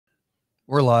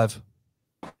We're live.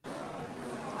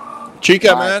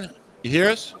 Chica, man, you hear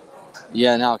us?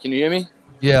 Yeah, now can you hear me?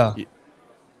 Yeah.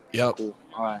 Yep. Cool.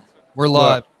 All right. We're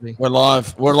live. We're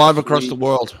live. We're live across the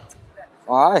world.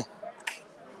 All right.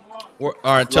 All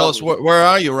right. Tell us where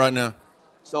are you right now?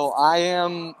 So I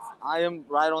am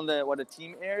right on where the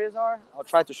team areas are. I'll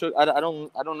try to show. I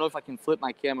don't know if I can flip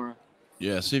my camera.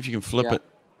 Yeah. See if you can flip it.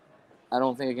 I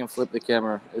don't think I can flip the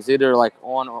camera. It's either like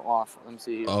on or off. Let me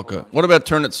see here. Okay. What about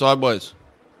turn it sideways?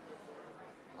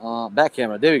 Back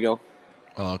camera. There we go.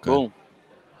 Oh, okay. Boom.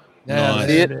 Yeah, Nice.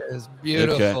 it is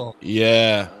beautiful. Okay.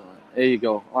 Yeah. There you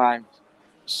go. All right.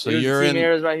 So here's you're the team in.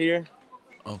 areas right here.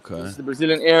 Okay. This is the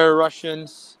Brazilian air,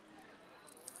 Russians,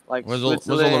 like Where's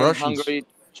Switzerland, all the Russians? Hungary,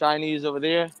 Chinese over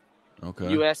there.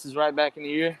 Okay. U.S. is right back in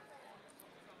here.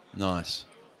 Nice.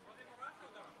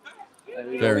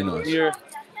 Very Very nice. Here.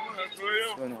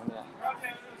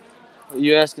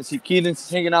 U.S. can see Keenan's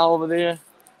hanging out over there.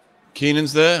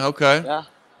 Keenan's there. Okay. Yeah.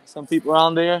 Some people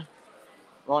around there.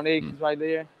 Ron Aiken's right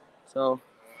there. So.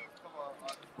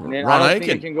 And then Ron I don't Aiken.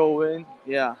 think it can go in.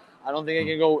 Yeah. I don't think I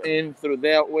can go in through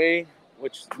that way,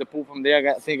 which the pool from there,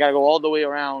 I think I gotta go all the way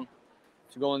around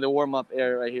to go in the warm-up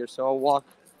area right here. So I'll walk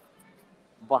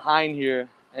behind here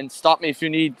and stop me if you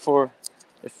need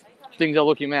if things are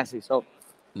looking messy. So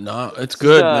No, it's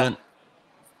good, man.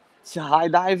 It's high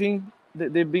diving.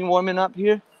 They've been warming up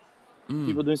here.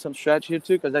 People doing some stretch here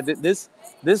too, because I did this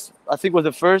I think was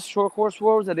the first short course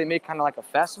worlds that they make kind of like a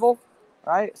festival,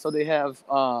 right? So they have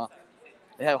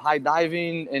high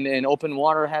diving and open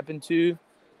water happen too,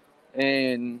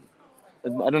 and I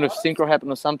don't know if synchro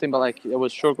happened or something, but like it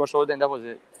was short course world, and that was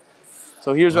it.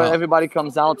 So here's where everybody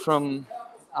comes out from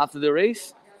after the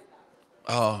race.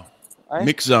 Oh, right?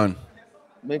 Mix zone.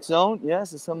 Mix zone,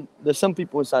 yes. There's some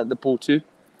people inside the pool too.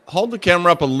 Hold the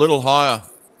camera up a little higher.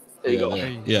 There you go.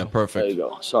 Yeah, perfect. There you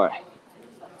go. Sorry.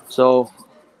 So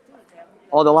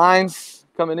all the lines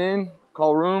coming in,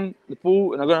 call room, the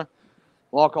pool, and I'm gonna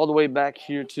walk all the way back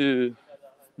here to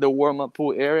the warm-up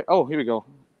pool area. Oh, here we go.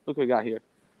 Look what we got here.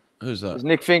 Who's that? There's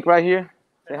Nick Fink right here.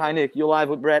 Say hi, Nick. You're live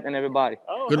with Brett and everybody.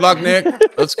 Good luck, Nick.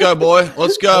 Let's go, boy.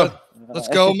 Let's go. Let's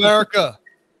go, America.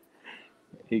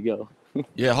 Here you go.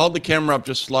 Yeah, hold the camera up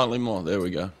just slightly more. There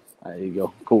we go. There you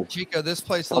go. Cool. Chico, this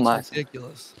place looks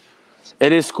ridiculous.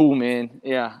 It is cool, man.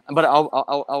 Yeah, but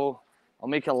I'll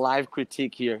make a live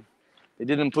critique here. They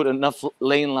didn't put enough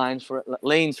lanes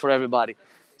for everybody.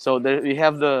 So there we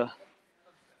have the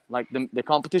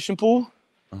competition pool,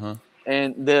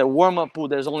 and the warm-up pool.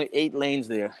 There's only 8 lanes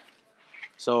there.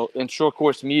 So in short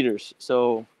course meters.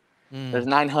 So there's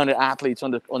 900 athletes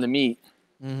on the meet.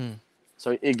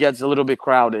 So it gets a little bit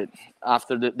crowded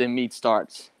after the meet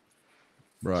starts.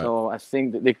 Right. So I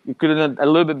think that they could have done a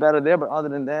little bit better there, but other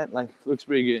than that, like, looks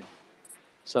pretty good.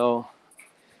 So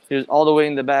here's all the way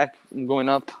in the back, going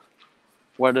up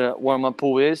where the warm-up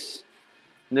pool is.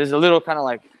 And there's a little kind of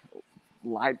like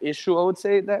light issue, I would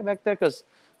say, that back there, because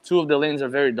 2 of the lanes are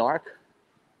very dark.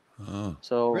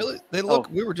 So really, they look.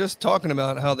 We were just talking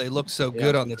about how they look so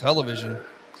good on the television.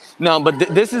 No, but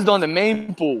this is on the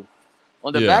main pool.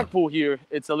 On the back pool here,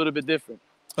 it's a little bit different.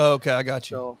 Oh, okay, I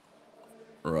got you. So,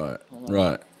 right.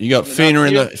 You got Fina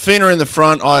in the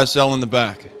front, ISL in the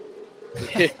back.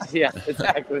 Yeah,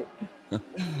 exactly.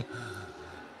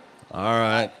 All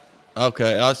right.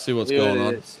 Okay, I see what's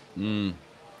going on.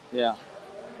 Yeah.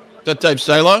 Is that Dave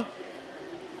Salo?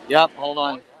 Yep. Hold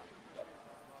on.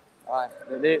 All right.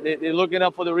 They're looking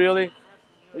up for the really.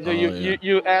 So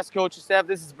you ask Coach Steph.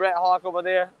 This is Brett Hawk over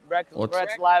there. Brett's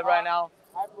live right now.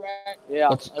 Hi, Brett. Yeah.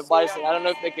 Everybody's saying, I don't know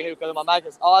if they can hear because my mic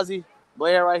is Ozzy.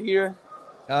 Blair right here.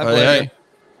 Hi, Blair. Hey.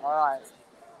 All right.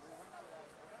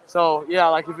 So yeah,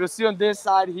 like if you see on this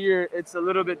side here, it's a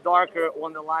little bit darker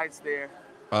on the lights there.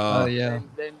 Yeah.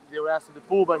 Than the rest of the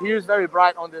pool, but here's very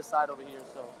bright on this side over here.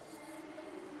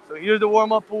 So here's the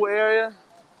warm-up pool area.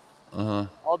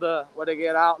 All the where they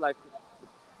get out, like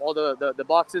all the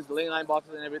boxes, the lane line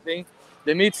boxes and everything.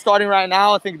 The meet's starting right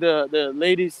now. I think the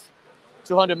ladies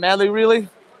 200 medley relay.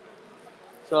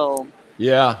 So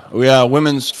yeah,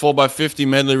 women's 4x50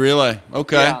 medley relay.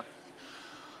 Okay. Yeah.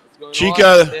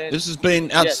 Chico, this has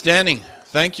been outstanding. Yes.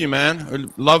 Thank you, man.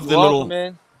 I love the little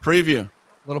preview.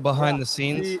 A little behind the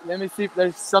scenes. Let me see if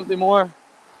there's something more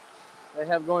they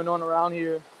have going on around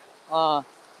here.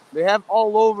 They have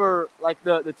all over like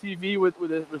the TV with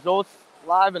the results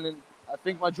live, and then I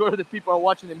think majority of the people are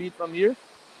watching the meet from here.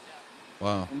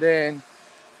 Wow. And then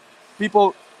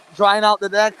people drying out the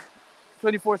deck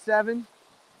 24/7.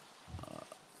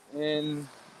 And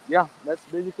yeah, that's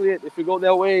basically it. If you go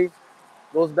that way,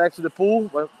 goes back to the pool,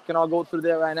 but can all go through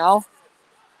there right now.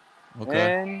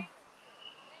 Okay.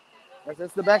 And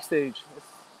that's the backstage.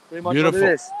 Pretty much Beautiful. what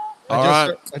it is.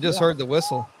 I just heard the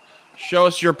whistle. Show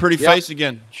us your pretty face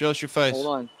again. Show us your face. Hold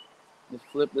on. Let's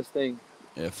flip this thing.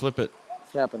 Yeah, flip it.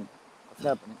 What's happening? What's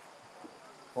happening?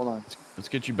 Hold on. Let's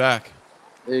get you back.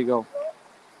 There you go.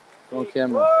 On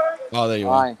camera. Oh, there you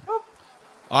are.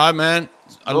 All right, man.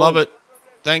 I love it.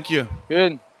 Thank you.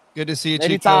 Good. Good to see you,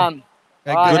 Chico. Anytime.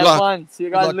 Hey, All right, good luck. Fun. See you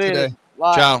guys later. Today.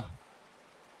 Bye. Ciao.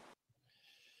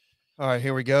 All right,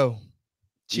 here we go.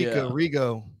 Chico Yeah.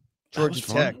 Rigo, Georgia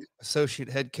Tech associate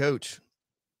head coach.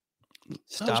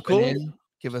 Stopping in,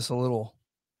 give us a little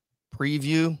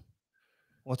preview.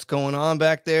 What's going on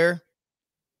back there?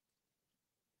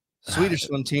 Swedish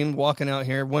swim team walking out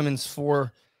here. Women's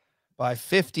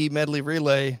 4x50 medley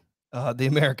relay. The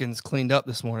Americans cleaned up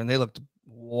this morning. They looked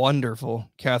wonderful.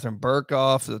 Catherine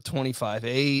Burkhoff, the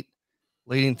 25-8,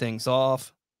 leading things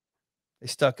off. They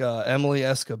stuck Emily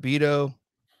Escobedo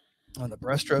on the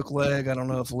breaststroke leg. I don't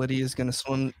know if Lydia is going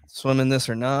to swim in this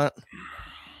or not.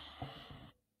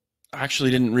 I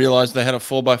actually didn't realize they had a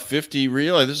 4x50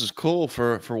 relay. This is cool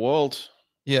for Worlds.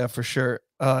 Yeah, for sure.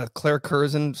 Claire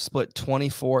Curzon split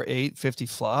 24-8 50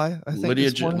 fly. I think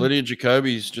Lydia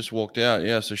Jacoby's just walked out.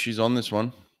 Yeah, so she's on this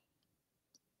one.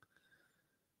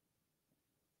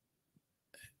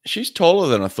 She's taller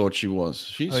than I thought she was.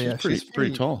 She's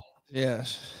pretty tall. Yeah,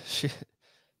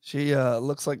 she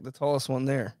looks like the tallest one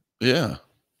there. Yeah,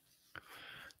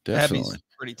 definitely. Abby's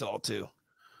pretty tall too.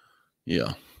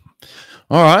 Yeah.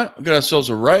 All right, we got ourselves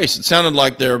a race. It sounded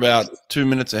like they're about 2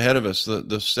 minutes ahead of us.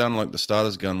 The sounded like the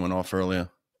starter's gun went off earlier.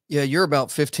 Yeah, you're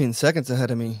about 15 seconds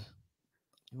ahead of me.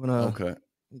 You wanna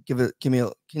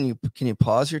can you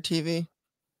pause your TV?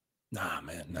 Nah,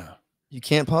 man, no. You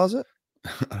can't pause it?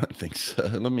 I don't think so.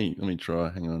 Let me try.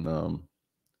 Hang on.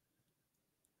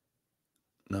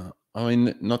 No, I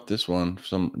mean not this one.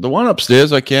 The one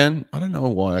upstairs I can. I don't know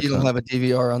why. You don't have a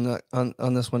DVR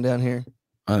on this one down here.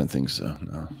 I don't think so.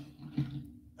 No.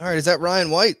 All right, is that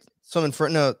Ryan White? Someone for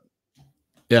no.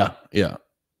 Yeah,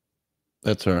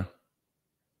 that's her.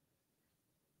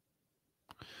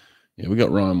 Yeah, we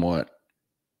got Ryan White.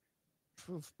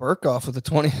 Burkhoff with a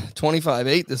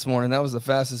 25-8 this morning. That was the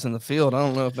fastest in the field. I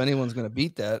don't know if anyone's going to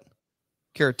beat that.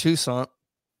 Kara Toussaint,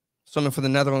 swimming for the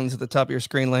Netherlands at the top of your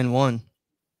screen, lane 1.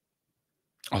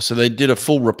 Oh, so they did a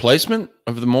full replacement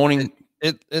of the morning.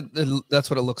 That's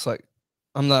what it looks like.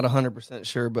 I'm not 100%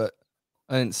 sure, but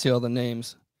I didn't see all the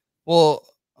names. Well,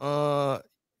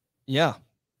 yeah,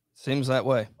 seems that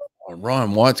way. Oh,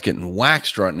 Ryan White's getting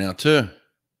waxed right now too.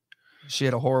 She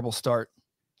had a horrible start.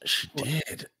 She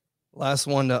did. Last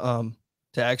one to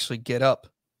actually get up.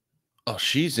 Oh,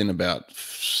 she's in about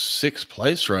 6th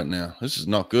place right now. This is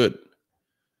not good.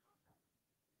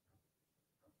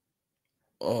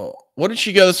 Oh, what did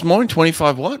she go this morning?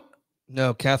 25 what?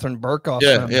 No, Catherine Burkhoff.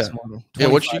 This morning. Yeah,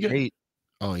 what'd she get?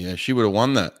 Oh, yeah, she would have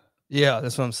won that. Yeah,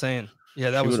 that's what I'm saying.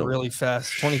 Yeah, that was really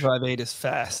fast. 25-8 is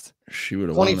fast. She would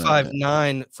have won that.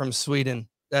 25-9 from Sweden.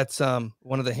 That's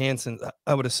one of the Hansons,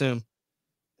 I would assume.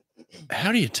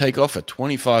 How do you take off a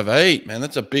 25-8, man?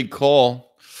 That's a big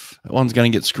call. That one's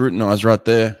going to get scrutinized right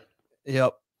there.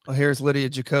 Yep. Well, here's Lydia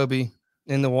Jacoby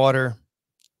in the water.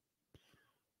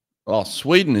 Oh,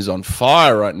 Sweden is on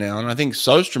fire right now, and I think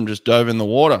Sostrom just dove in the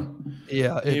water.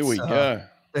 Yeah. Here we go.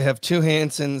 They have 2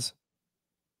 Hansons,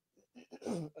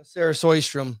 a Sarah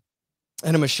Soistrom,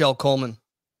 and a Michelle Coleman.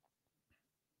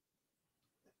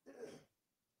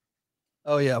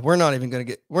 Oh yeah, we're not even gonna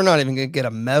get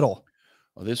a medal.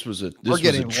 Oh, this was a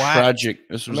tragic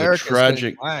mistake.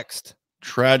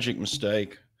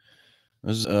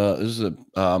 This is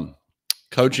a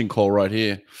coaching call right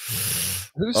here.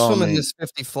 Who's swimming this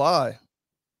 50 fly?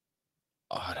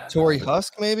 Tori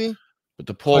Husk, maybe. But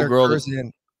the poor girl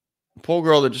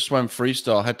that just swam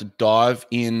freestyle had to dive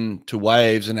into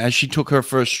waves, and as she took her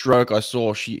first stroke, I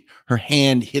saw her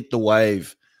hand hit the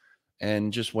wave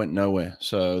and just went nowhere.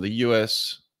 So the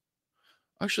US,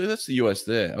 actually, that's the US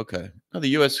there. Okay, no, the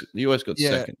US got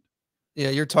second. Yeah,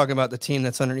 you're talking about the team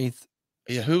that's underneath.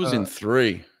 Yeah, who was in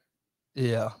 3?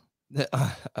 Yeah,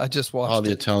 I just watched. Oh,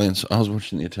 the Italians. I was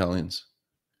watching the Italians.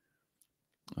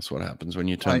 That's what happens when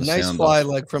you turn the nice sound fly off.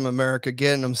 leg from America,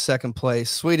 getting them 2nd place.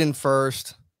 Sweden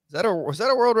 1st. Was that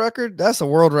a world record? That's a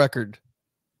world record.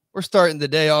 We're starting the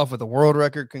day off with a world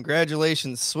record.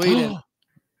 Congratulations, Sweden.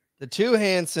 The 2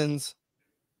 Hansons,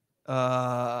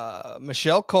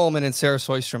 Michelle Coleman and Sarah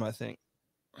Soistrom, I think.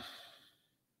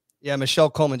 Yeah, Michelle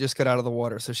Coleman just got out of the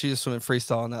water, so she's just swimming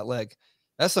freestyle on that leg.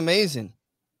 That's amazing.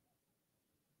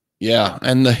 Yeah,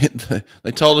 and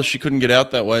they told her she couldn't get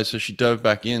out that way, so she dove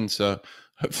back in. So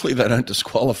hopefully they don't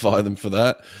disqualify them for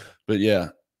that. But yeah,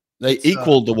 they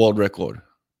equaled the world record.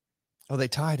 Oh, they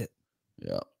tied it.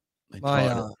 Yeah,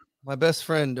 My best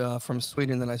friend from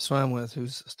Sweden that I swam with,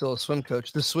 who's still a swim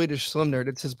coach, the Swedish swim nerd.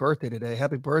 It's his birthday today.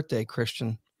 Happy birthday,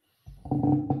 Christian.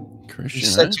 He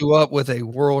set you up with a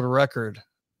world record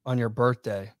on your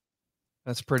birthday.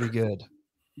 That's pretty good.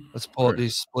 Let's pull up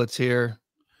these splits here.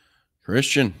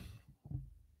 Christian.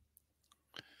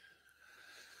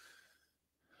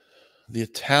 The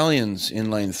Italians in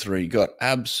lane 3 got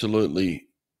absolutely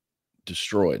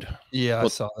destroyed. Yeah, I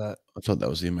saw that. I thought that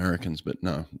was the Americans, but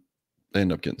no. They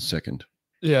end up getting second.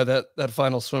 Yeah, that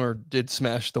final swimmer did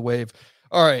smash the wave.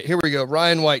 All right, here we go.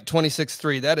 Ryan White,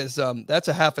 26.3. That is that's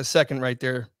a half a second right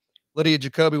there. Lydia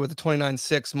Jacoby with a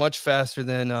 29.6, much faster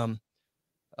than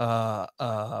Can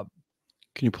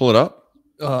you pull it up?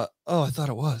 Oh, I thought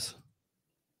it was.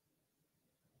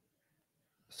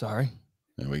 Sorry.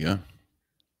 There we go.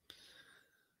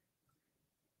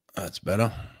 That's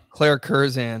better. Claire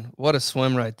Curzan, what a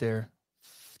swim right there.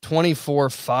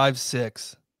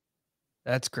 24.56.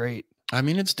 That's great. I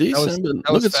mean, it's decent.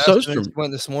 Look at Sostrom.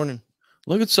 Went this morning.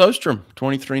 Look at Sostrom,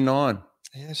 23.9.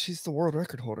 Yeah, she's the world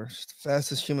record holder. She's the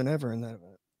fastest human ever in that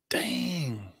event.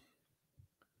 Dang.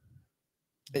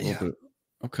 Yeah.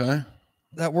 Okay.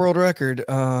 That world record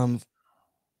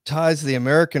ties the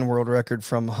American world record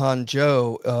from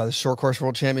Hangzhou, the short course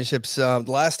world championships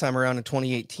last time around in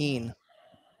 2018.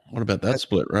 What about that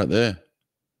split right there?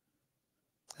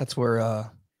 That's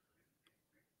where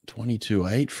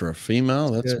 22.8 for a female.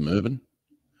 That's good. moving.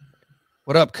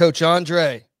 What up, Coach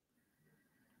Andre?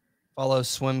 Follow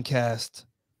Swimcast.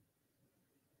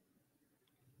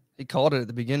 He called it at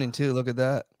the beginning too. Look at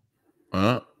that.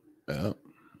 Yeah.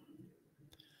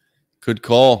 Good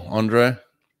call, Andre.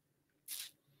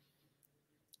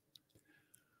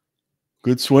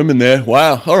 Good swimming there.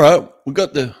 Wow. All right. We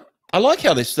got the I like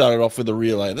how they started off with a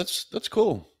relay. That's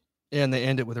cool. Yeah, and they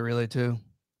end it with a relay too.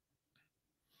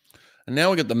 And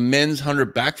now we got the men's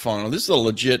 100 back final. This is a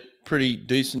legit, pretty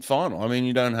decent final. I mean,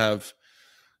 you don't have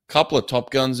a couple of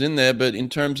top guns in there, but in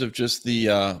terms of just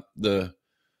the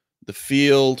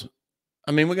field,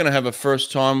 I mean, we're going to have a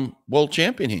first-time world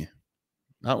champion here,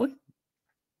 aren't we?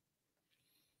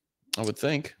 I would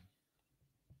think.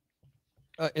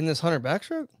 In this 100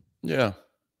 backstroke? Yeah.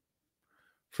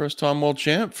 First-time world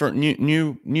champ for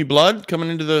new blood coming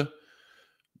into the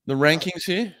rankings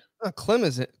here. Clem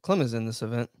is in this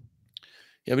event.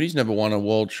 Yeah, but he's never won a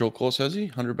world short course, has he?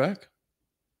 100 back.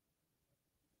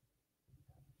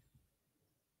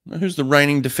 Now, who's the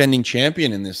reigning defending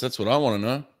champion in this? That's what I want to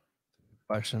know.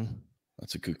 Question.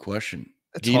 That's a good question.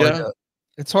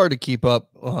 It's hard to keep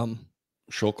up.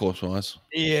 Short course wise.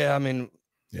 Yeah, I mean,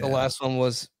 the last one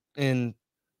was in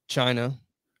China.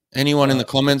 Anyone in the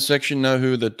comments section know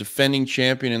who the defending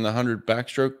champion in the 100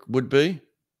 backstroke would be?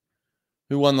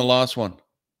 Who won the last one?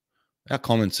 Our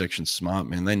comment section's smart,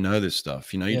 man. They know this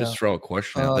stuff. You know, you just throw a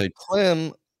question out.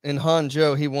 Clem in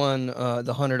Hangzhou, he won the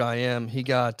 100 IM. He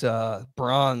got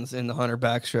bronze in the 100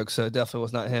 backstroke, so it definitely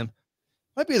was not him.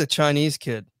 Might be the Chinese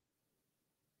kid.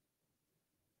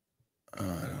 I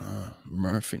don't know.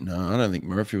 Murphy. No, I don't think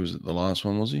Murphy was the last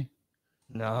one, was he?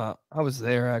 Nah, I was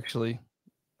there actually.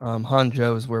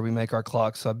 Hangzhou is where we make our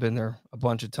clocks. So I've been there a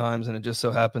bunch of times, and it just so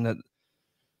happened that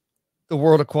the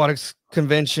World Aquatics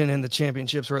Convention and the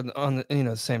championships were on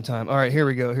the same time. All right, here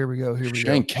we go.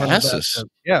 Shane Cassis.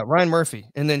 Yeah, Ryan Murphy,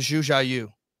 and then Zhu Jiayu.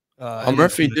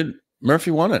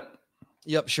 Murphy won it.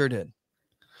 Yep, sure did.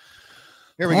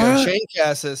 Here we go. Shane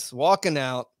Cassis walking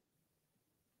out.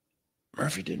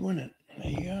 Murphy did win it.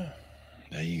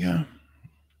 There you go.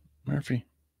 Murphy.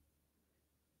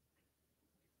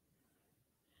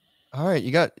 All right,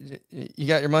 you got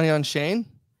your money on Shane?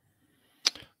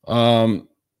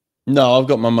 No, I've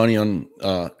got my money on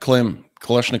Clem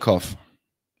Kalashnikov.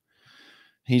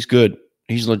 He's good.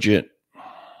 He's legit.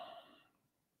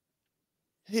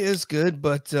 He is good,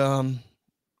 but I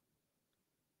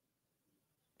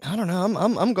don't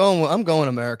know. I'm going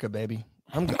America, baby.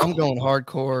 I'm going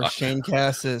hardcore. Shane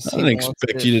Cassis. I didn't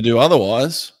expect you to do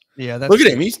otherwise. Yeah, look at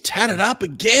him. He's tatted up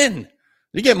again. Did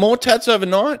he get more tats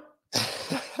overnight?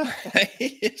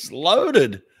 He's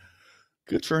loaded.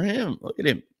 Good for him. Look at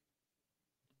him.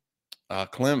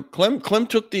 Clem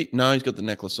took he's got the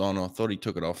necklace on. I thought he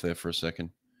took it off there for a second.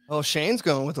 Oh, Shane's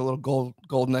going with a little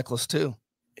gold necklace too.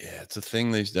 Yeah, it's a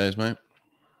thing these days, mate.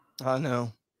 I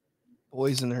know.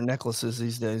 Boys and their necklaces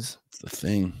these days. It's the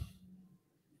thing.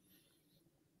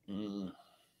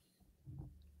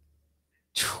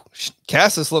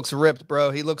 Cassis looks ripped,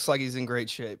 bro. He looks like he's in great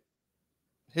shape.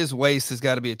 His waist has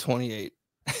got to be a 28.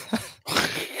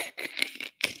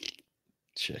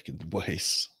 Checking the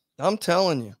waist. I'm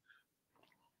telling you.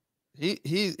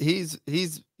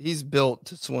 He's built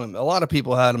to swim. A lot of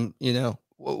people had him,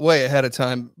 way ahead of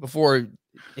time before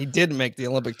he didn't make the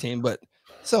Olympic team, but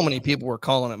so many people were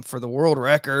calling him for the world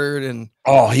record. And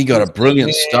oh, he got a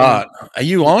brilliant start. Are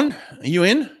you on? Are you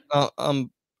in?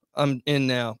 I'm in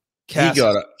now. He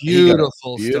got a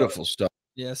beautiful start.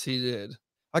 Yes, he did.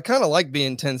 I kind of like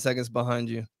being 10 seconds behind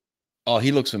you. Oh,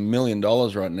 he looks $1 million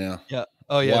right now. Yeah.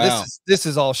 Oh yeah. Wow. This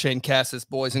is all Shane Cassis,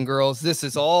 boys and girls. This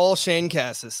is all Shane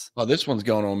Cassis. Oh, this one's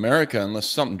going to America unless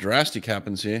something drastic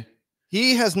happens here.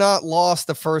 He has not lost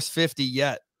the first 50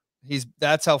 yet.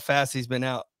 That's how fast he's been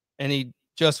out. And he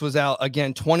just was out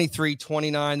again,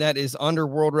 23:29. That is under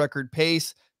world record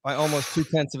pace by almost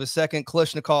 0.2 of a second.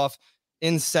 Klishnikov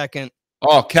in second.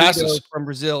 Oh, Cassis from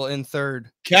Brazil in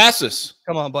third. Cassis.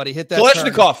 Come on, buddy. Hit that.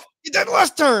 Klishnikov. Hit that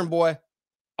last turn, boy.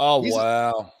 Oh,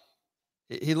 wow.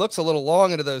 He looks a little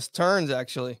long into those turns,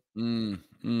 actually.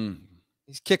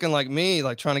 He's kicking like me,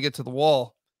 like trying to get to the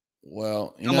wall.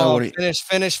 Well, Come on, finish.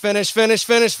 Get,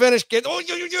 oh,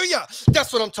 yeah.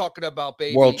 That's what I'm talking about,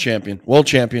 baby. World champion.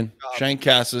 Shane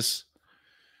Cassis.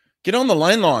 Get on the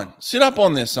lane line. Sit up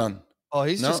on this, son. Oh,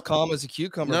 he's just calm as a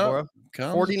cucumber, bro.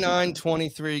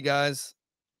 49:23, guys.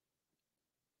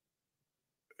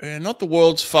 Not the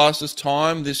world's fastest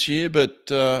time this year, but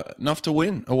enough to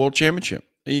win a world championship.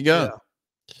 There you go. Yeah.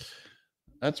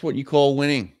 That's what you call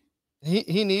winning.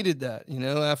 He needed that,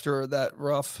 after that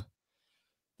rough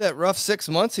 6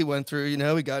 months he went through.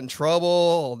 He got in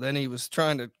trouble. Then he was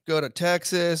trying to go to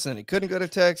Texas, and he couldn't go to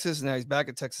Texas. Now he's back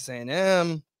at Texas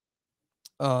A&M.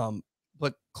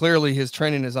 But clearly his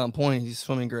training is on point. He's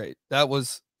swimming great.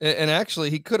 And actually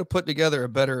he could have put together a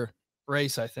better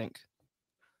race, I think.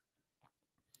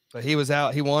 But he was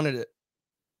out. He wanted it.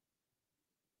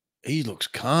 He looks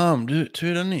calm,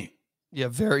 too, doesn't he? Yeah,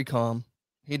 very calm.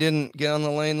 He didn't get on the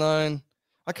lane line.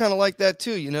 I kind of like that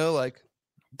too, like.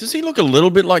 Does he look a little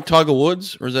bit like Tiger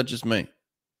Woods, or is that just me?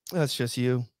 That's just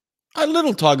you. A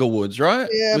little Tiger Woods, right?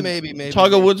 Yeah, maybe.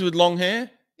 Tiger Woods with long hair?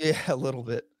 Yeah, a little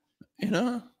bit.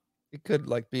 It could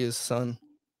be his son.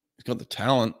 He's got the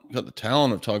talent. Got the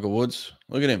talent of Tiger Woods.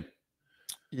 Look at him.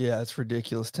 Yeah, it's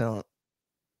ridiculous talent.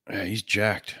 Yeah, he's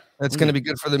jacked. That's going to be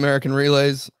good for the American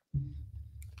relays.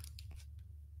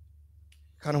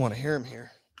 Kind of want to hear him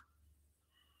here.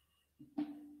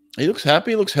 He looks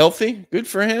happy. He looks healthy. Good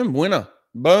for him. Winner.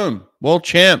 Boom. World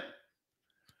champ.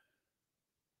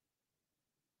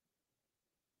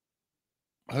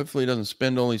 Hopefully he doesn't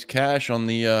spend all his cash on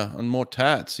the on more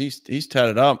tats. He's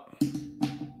tatted up.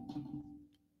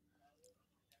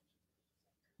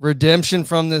 Redemption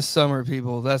from this summer,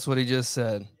 people. That's what he just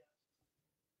said.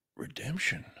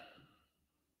 Redemption.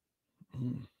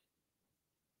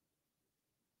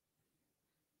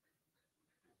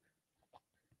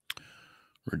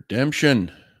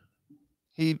 Redemption.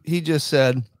 He just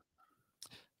said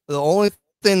the only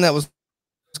thing that was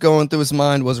going through his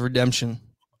mind was redemption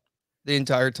the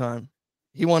entire time.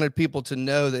 He wanted people to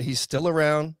know that he's still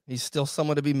around. He's still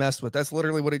someone to be messed with. That's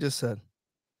literally what he just said.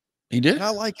 He did. And I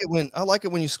like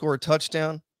it when you score a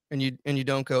touchdown and you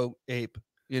don't go ape,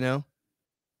 You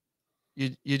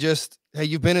just, hey,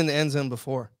 you've been in the end zone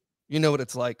before. You know what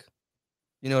it's like.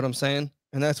 You know what I'm saying?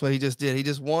 And that's what he just did. He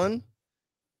just won.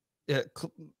 Yeah,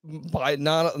 by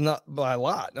not by a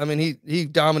lot. I mean, he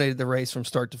dominated the race from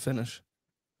start to finish,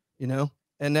 and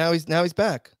now he's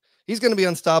back. He's going to be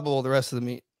unstoppable the rest of the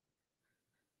meet.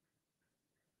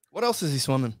 What else is he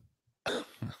swimming?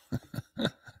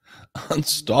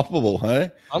 Unstoppable,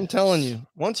 hey? I'm telling you,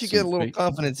 once you get a little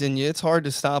confidence in you, it's hard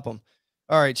to stop him.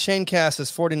 All right, Shane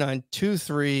Cassis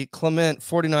 49.23, Clement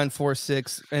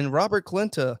 49.46, and Robert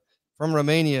Clinta from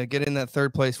Romania getting that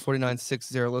third place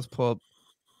 49.60. Let's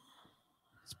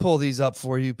pull these up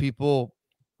for you, people.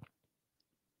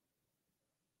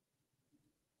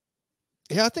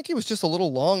 Yeah, I think he was just a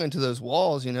little long into those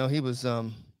walls. He was,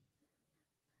 oh,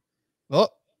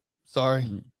 sorry.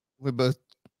 We both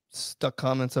stuck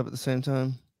comments up at the same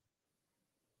time.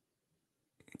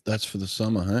 That's for the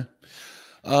summer,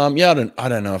 huh? Yeah, I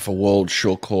don't know if a world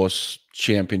short course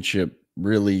championship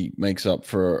really makes up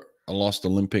for a lost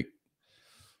Olympic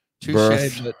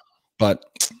berth, but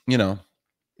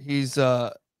he's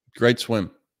great swim.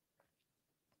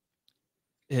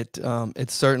 It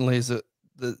certainly is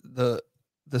the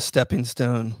stepping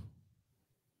stone.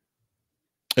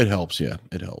 It helps, yeah.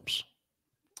 It helps.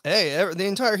 Hey, the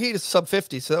entire heat is sub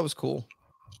 50, so that was cool.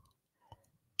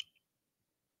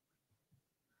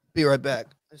 Be right back.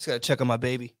 I just got to check on my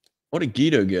baby. What did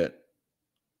Guido get?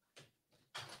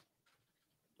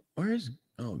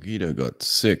 Guido got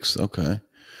 6. Okay.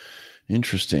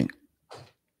 Interesting.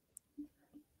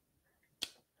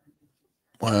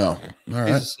 Wow. All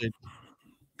right.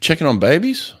 Checking on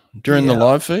babies during the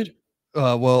live feed?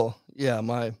 Well, yeah,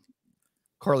 my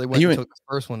Carly went and took the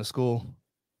first one to school.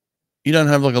 You don't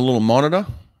have like a little monitor?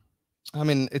 I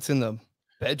mean, it's in the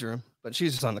bedroom, but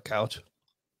she's just on the couch.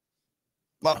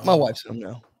 My wife's home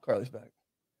now. Carly's back.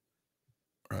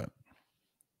 Right.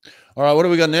 All right. What do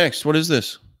we got next? What is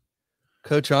this?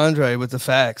 Coach Andre with the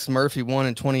facts. Murphy won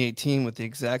in 2018 with the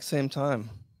exact same time.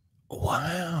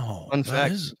 Wow. Fun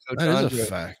fact. That is a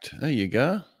fact. There you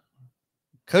go.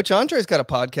 Coach Andre's got a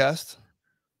podcast.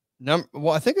 Well,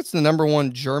 I think it's the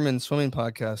 #1 German swimming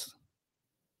podcast.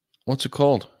 What's it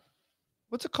called?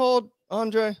 What's it called,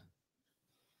 Andre?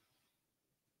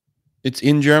 It's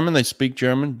in German. They speak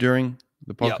German during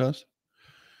the podcast.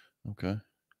 Yep. Okay.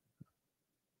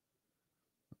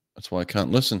 That's why I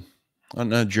can't listen. I don't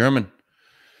know German.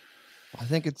 I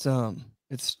think it's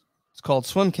called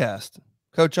Swimcast.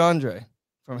 Coach Andre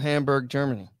from Hamburg,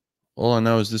 Germany. All I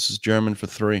know is this is German for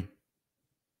 3.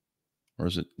 Or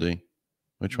is it D?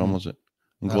 Which one was it?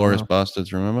 Inglourious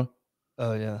Bastards, remember?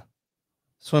 Oh, yeah.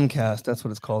 Swimcast. That's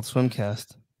what it's called.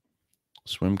 Swimcast.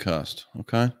 Swimcast.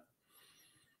 Okay.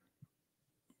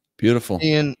 Beautiful.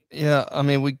 And yeah, I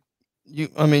mean,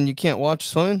 you can't watch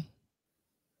swimming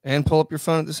and pull up your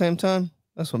phone at the same time.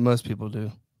 That's what most people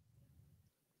do.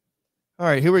 All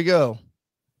right, here we go.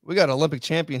 We got Olympic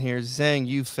champion here, Zhang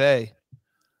Yufei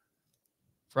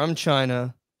from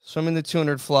China, swimming the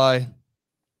 200 fly.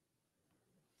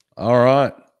 All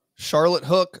right. Charlotte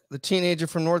Hook, the teenager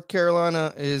from North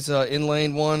Carolina, is in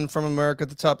lane 1 from America at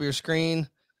the top of your screen.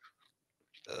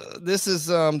 This is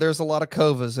there's a lot of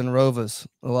Kovas and Rovas,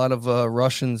 a lot of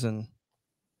Russians. And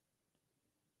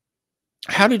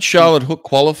how did Charlotte Hook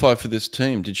qualify for this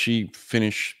team? Did she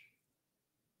finish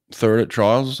 3rd at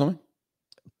trials or something?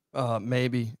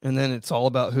 Maybe. And then it's all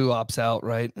about who opts out,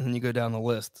 right? And then you go down the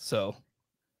list. So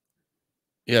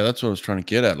yeah, that's what I was trying to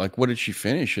get at. Like, what did she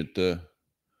finish at the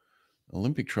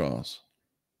Olympic trials?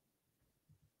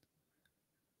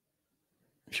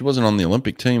 She wasn't on the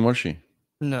Olympic team, was she?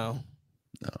 No.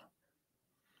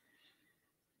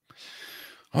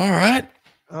 All right.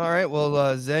 Well,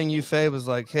 Zhang Yufei was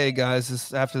like, "Hey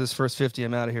guys, after this first 50,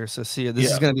 I'm out of here. So see you. This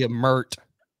is going to be a mert."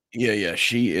 Yeah.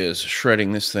 She is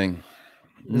shredding this thing.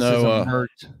 This is a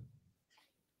mert.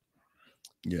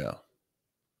 Yeah.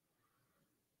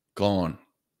 Gone.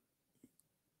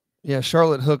 Yeah,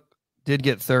 Charlotte Hook did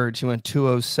get 3rd. She went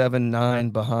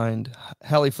 2:07.9 behind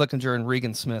Hallie Flickinger and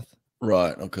Regan Smith.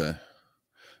 Right. Okay.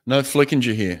 No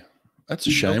Flickinger here. That's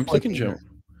a shame. Flickinger.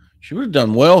 She would have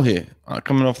done well here,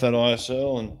 coming off that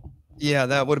ISL, and yeah,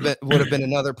 that would have been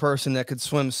another person that could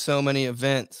swim so many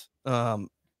events, and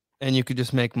you could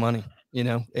just make money. You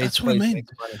know, that's what I mean.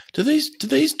 Do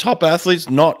these top athletes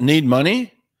not need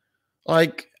money?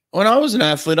 Like when I was an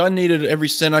athlete, I needed every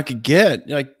cent I could get.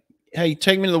 Like, hey,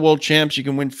 take me to the world champs, you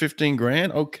can win 15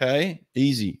 grand. Okay,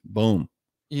 easy, boom.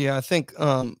 Yeah, I think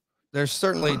there's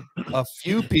certainly a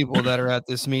few people that are at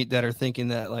this meet that are thinking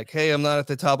that, like, hey, I'm not at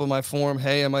the top of my form.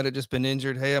 Hey, I might have just been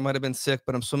injured. Hey, I might have been sick,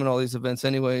 but I'm swimming all these events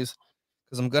anyways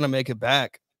because I'm going to make it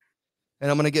back and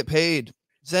I'm going to get paid.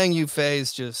 Zhang Yufei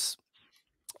is just,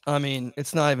 I mean,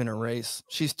 it's not even a race.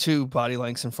 She's 2 body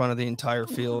lengths in front of the entire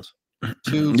field.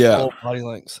 2 full body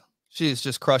lengths. She's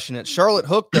just crushing it. Charlotte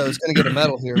Hook, though, is going to get a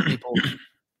medal here, people.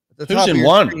 At the Who's in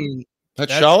 1? Screen,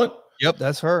 that's Charlotte? Yep,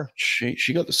 that's her.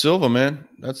 She got the silver, man.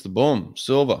 That's the boom.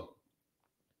 Silver.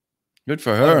 Good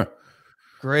for her.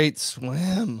 Great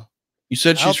swim. You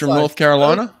said she's from North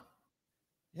Carolina?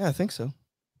 Yeah, I think so.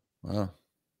 Wow.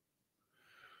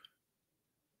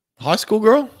 High school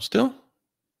girl still?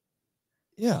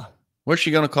 Yeah. Where's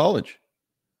she going to college?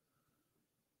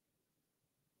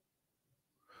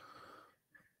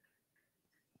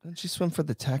 Didn't she swim for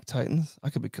the TAC Titans?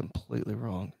 I could be completely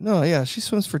wrong. No, yeah, she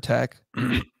swims for TAC.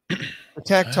 The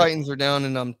TAC Titans are down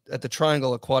in at the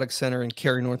Triangle Aquatic Center in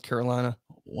Cary, North Carolina.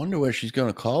 Wonder where she's going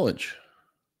to college.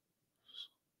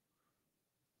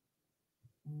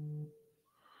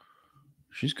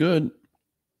 She's good.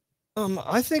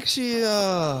 I think she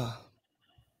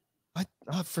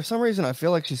for some reason I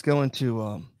feel like she's going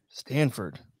to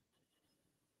Stanford.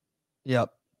 Yep.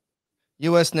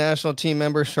 U.S. national team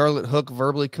member Charlotte Hook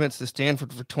verbally commits to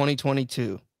Stanford for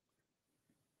 2022.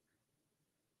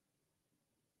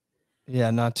 Yeah,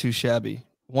 not too shabby.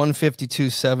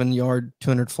 152.7 yard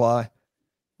 200 fly.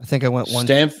 I think I went one.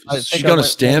 She's going to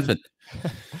Stanford.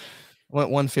 Went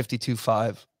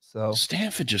 152.5. So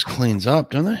Stanford just cleans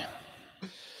up, don't they?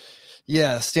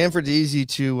 Yeah, Stanford's easy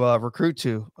to recruit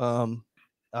to.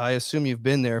 I assume you've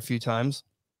been there a few times.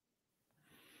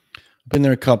 Been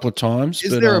there a couple of times.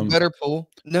 Is there a better pool?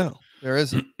 No, there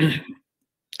isn't.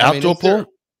 Outdoor pool?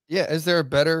 Yeah, is there a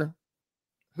better?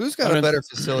 Who's got a better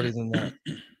facility than that?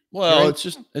 Well,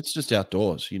 it's just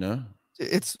outdoors, you know.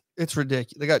 It's It's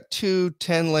ridiculous. They got 2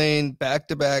 10-lane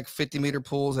back-to-back 50-meter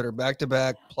pools that are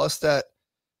back-to-back, plus that.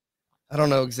 I don't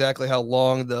know exactly how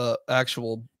long the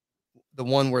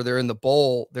one where they're in the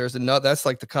bowl. There's another, that's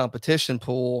like the competition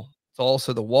pool. It's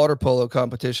also the water polo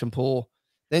competition pool.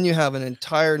 Then you have an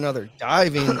entire another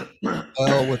diving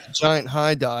well with a giant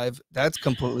high dive. That's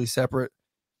completely separate.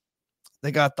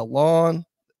 They got the lawn.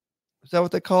 Is that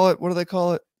what they call it? What do they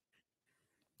call it?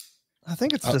 I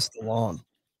think it's just the lawn.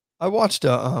 I watched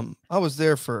I was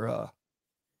there for a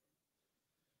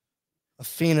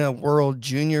FINA World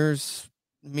Juniors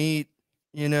meet,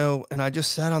 you know, and I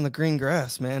just sat on the green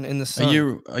grass, man, in the sun.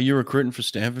 Are you recruiting for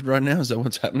Stanford right now? Is that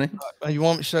what's happening? You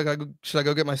want me? Should I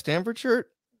go get my Stanford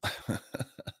shirt?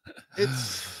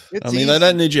 It's I mean, they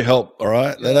don't need your help, all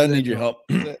right? They don't need your help.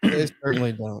 They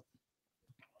certainly don't.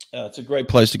 It's a great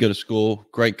place to go to school.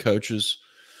 Great coaches.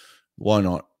 Why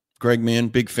not? Greg Meehan,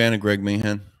 big fan of Greg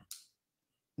Meehan.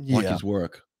 Like his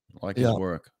work. His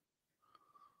work.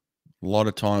 A lot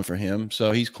of time for him.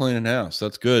 So he's cleaning house.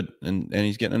 That's good. And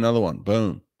he's getting another one.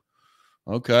 Boom.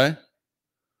 Okay.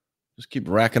 Just keep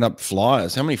racking up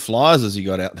flyers. How many flyers has he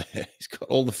got out there? He's got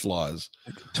all the flyers.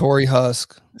 Torrey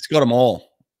Husk. He's got them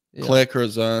all. Yeah. Claire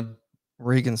Curzon.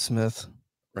 Regan Smith.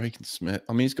 I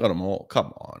mean, he's got them all.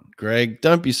 Come on, Greg.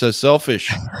 Don't be so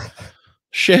selfish.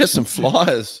 Share some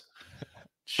flyers.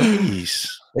 Jeez.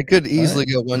 They could easily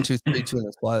go 1, 2, 3, 2 in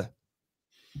this play.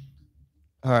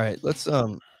 All right. Let's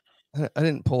I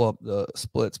didn't pull up the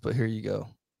splits, but here you go.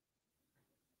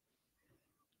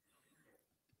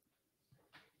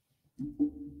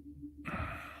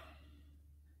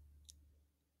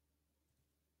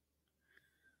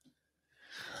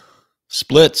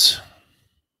 Splits.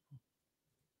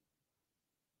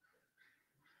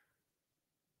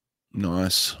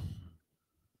 Nice.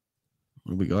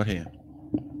 What do we got here?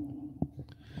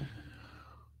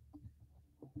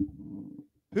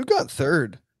 Who got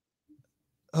third?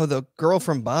 Oh, the girl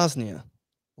from Bosnia,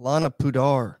 Lana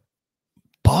Pudar.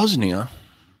 Bosnia?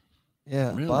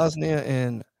 Yeah, really? Bosnia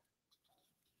and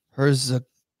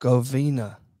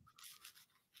Herzegovina.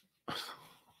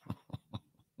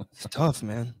 It's tough,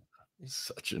 man. He's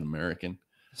such an American.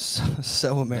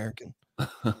 So American.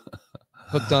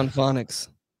 Hooked on phonics.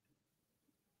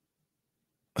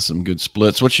 Some good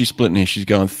splits. What's she splitting here? She's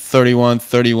going 31,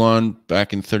 31,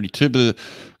 back in 32. But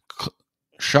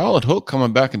Charlotte Hook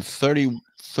coming back in 30.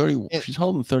 She's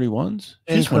holding 31s.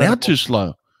 She just went out too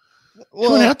slow. She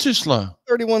went out too slow.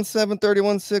 31-7,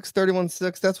 31-6,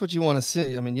 31-6. That's what you want to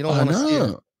see. I mean, you don't want to see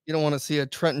it. You don't want to see a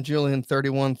Trenton Julian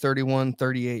 31, 31,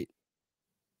 38.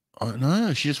 Oh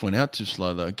no, she just went out too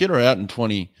slow though. Get her out in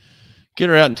 20. Get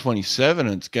her out in 27,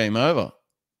 and it's game over.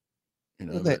 You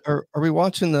know, are we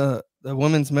watching the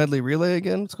women's medley relay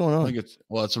again? What's going on? I think it's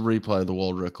a replay of the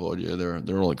world record. Yeah,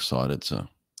 they're all excited. So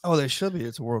they should be.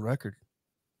 It's a world record.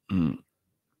 Mm.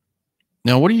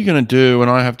 Now, what are you going to do when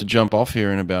I have to jump off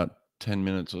here in about 10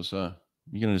 minutes or so?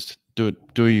 You're going to just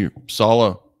do your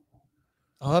solo?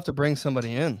 I'll have to bring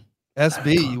somebody in.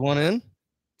 SB, you want in?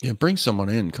 Yeah, bring someone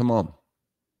in. Come on.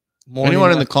 Morning,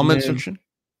 anyone in the comment section?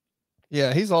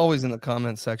 Yeah, he's always in the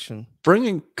comment section. Bring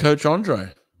in Coach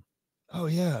Andre. Oh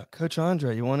yeah, Coach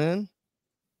Andre, you want in?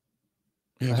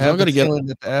 Yeah, I have the feeling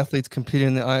that the athletes competing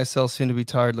in the ISL seem to be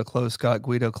tired. Leclos, Scott,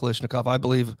 Guido, Kalishnikov. I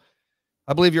believe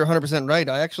you're 100% right.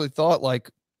 I actually thought,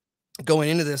 like, going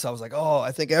into this, I was like,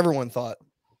 I think everyone thought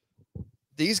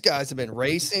these guys have been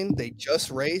racing. They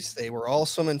just raced. They were all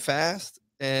swimming fast.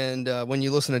 And when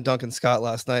you listen to Duncan Scott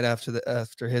last night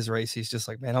after his race, he's just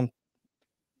like, man,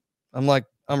 I'm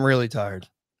really tired.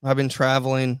 I've been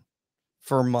traveling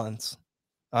for months.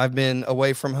 I've been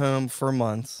away from home for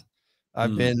months.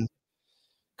 I've been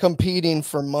competing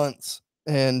for months.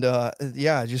 And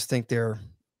I just think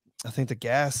I think the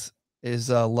gas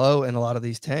is low in a lot of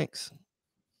these tanks.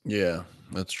 Yeah,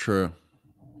 that's true.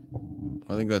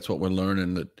 I think that's what we're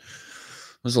learning, that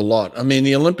there's a lot. I mean,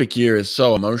 the Olympic year is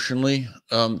so emotionally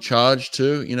charged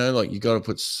too, you know, like you got to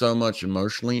put so much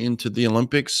emotionally into the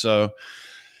Olympics. So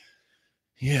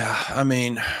yeah, I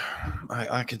mean,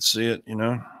 I can see it, you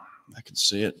know, I can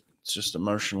see it. It's just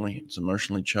emotionally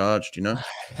charged, you know.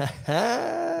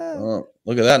 Oh,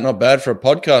 look at that. Not bad for a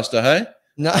podcaster, hey?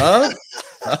 No.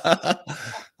 Huh?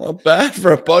 Not bad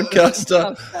for a podcaster.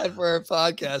 Not bad for a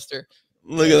podcaster.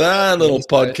 Look at that little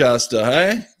podcaster,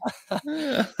 hey?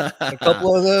 A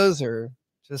couple of those, or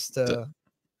just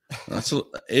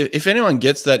if anyone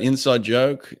gets that inside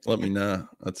joke, let me know.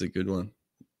 That's a good one.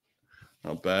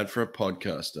 Not bad for a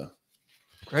podcaster.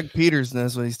 Greg Peters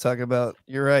knows what he's talking about.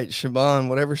 You're right, Siobhan.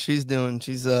 Whatever she's doing,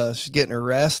 she's getting her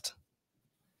rest.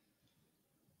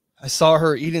 I saw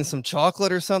her eating some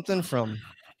chocolate or something from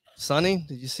Sonny,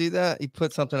 did you see that? He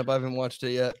put something up. I haven't watched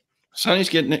it yet. Sonny's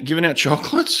giving out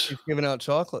chocolates. He's giving out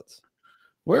chocolates.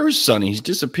 Where is Sonny? He's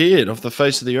disappeared off the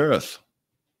face of the earth.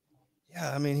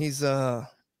 Yeah, I mean he's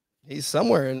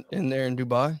somewhere in there in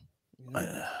Dubai.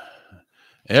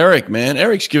 Eric, man,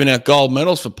 Eric's giving out gold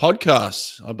medals for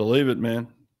podcasts. I believe it, man.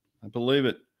 I believe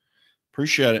it.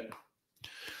 Appreciate it.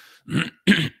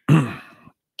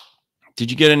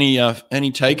 Did you get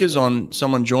any takers on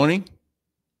someone joining?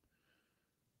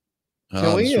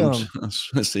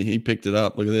 Let's see, he picked it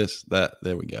up. Look at this.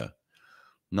 There we go.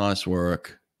 Nice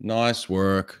work. Nice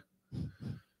work.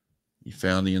 You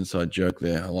found the inside joke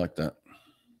there. I like that.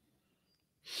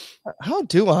 How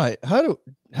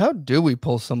do we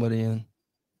pull somebody in?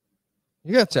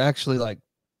 You have to actually like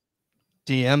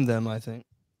DM them, I think.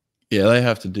 Yeah, they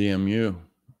have to DM you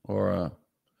or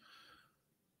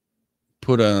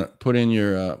put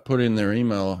in their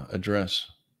email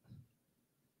address.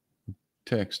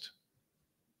 Text.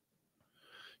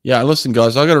 Yeah, listen,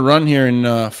 guys, I got to run here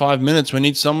in 5 minutes. We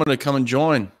need someone to come and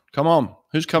join. Come on,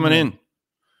 who's coming in?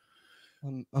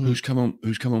 Who's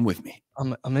coming with me?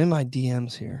 I'm in my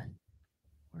DMs here.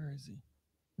 Where is he?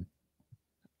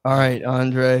 All right,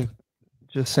 Andre,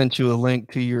 just sent you a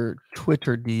link to your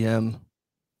Twitter DM.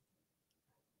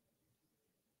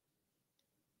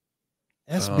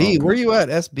 SB, where you at,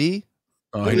 SB?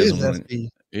 Oh, he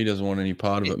doesn't want any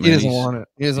part of it, man. He doesn't want it.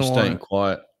 He doesn't want staying it.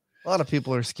 Quiet. A lot of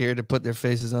people are scared to put their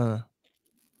faces on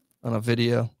a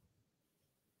video.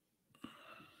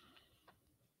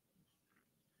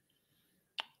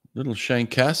 Little Shane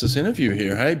Cassis interview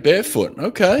here. Hey, barefoot.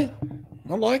 Okay.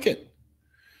 I like it.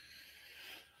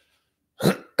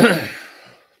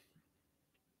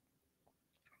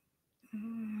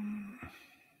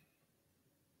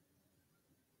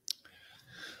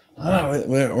 Oh,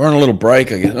 we're on a little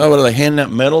break, I guess. Oh, what are they handing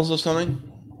out medals or something?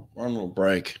 We're on a little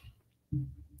break.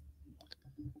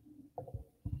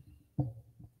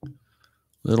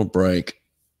 Little break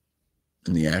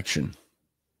in the action.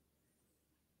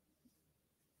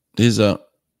 There's oh,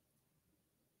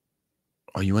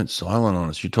 you went silent on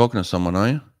us. You're talking to someone, are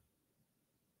you?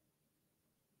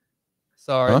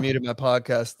 Sorry, I muted my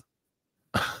podcast.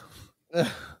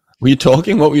 Were you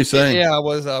talking? What were you saying? Yeah, I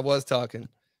was talking.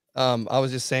 I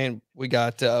was just saying we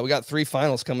got 3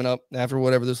 finals coming up after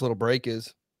whatever this little break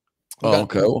is.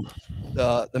 Okay.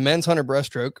 The men's 100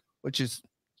 breaststroke, which is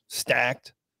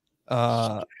stacked.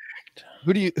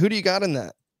 Who do you got in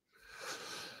that?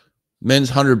 Men's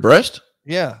 100 breast?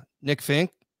 Yeah, Nick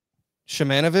Fink,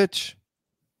 Shemanovich.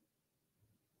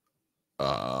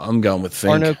 I'm going with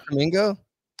Fink. Arno Kamingo.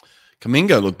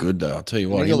 Kamingo looked good though. I'll tell you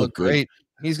what, he looked great.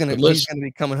 He's gonna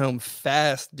be coming home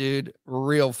fast, dude,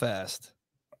 real fast.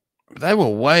 They were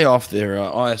way off their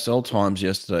ISL times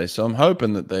yesterday, so I'm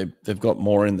hoping that they've got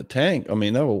more in the tank. I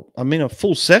mean, a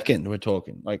full second. We're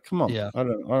talking like, come on. Yeah. I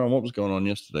don't know what was going on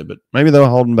yesterday, but maybe they were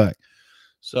holding back.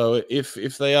 So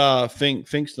if they are,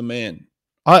 Fink's the man.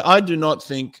 I do not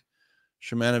think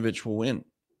Shemanovich will win.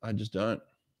 I just don't.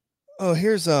 Oh,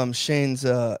 here's Shane's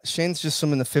just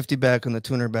swimming the 50 back on the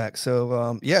 200 back.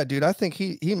 So yeah, dude, I think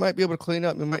he might be able to clean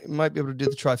up. He might be able to do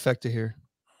the trifecta here.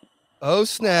 Oh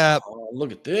snap! Oh,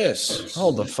 look at this.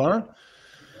 Hold the phone.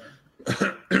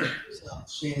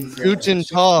 Guten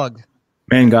Tag.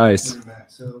 Man, guys.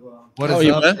 What is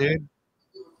up, dude?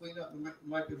 Clean up. You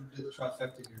might be able to do the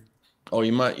trifecta here. Oh,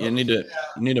 you might. You need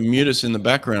to mute us in the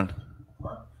background.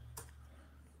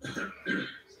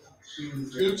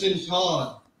 Guten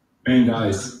Tag. Man,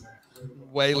 guys.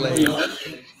 Way late.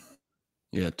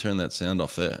 Yeah, turn that sound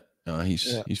off there.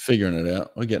 He's figuring it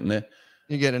out. We're getting there.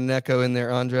 You get an echo in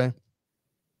there, Andre.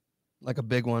 Like a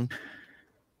big one.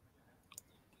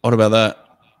 What about that?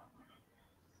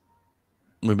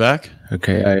 We're back?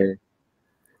 Okay,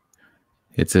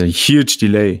 it's a huge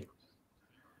delay.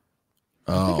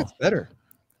 I think it's better.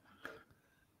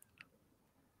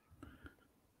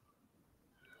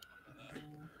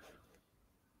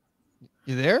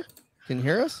 You there? Can you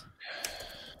hear us?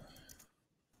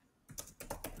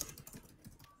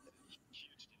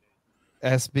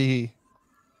 SB.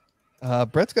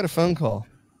 Brett's got a phone call.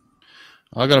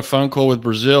 I got a phone call with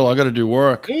Brazil. I got to do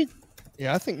work.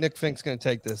 Yeah, I think Nick Fink's going to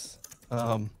take this.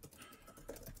 Well,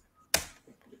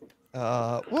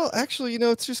 actually,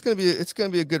 it's just going to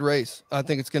be a good race. I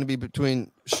think it's going to be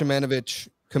between Shemanovich,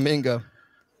 Kaminga,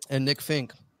 and Nick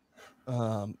Fink.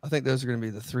 I think those are going to be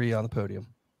the 3 on the podium.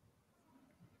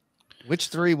 Which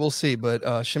 3 we'll see, but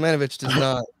Shemanovich does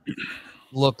not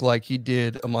look like he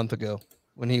did a month ago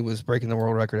when he was breaking the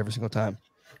world record every single time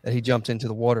that he jumped into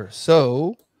the water.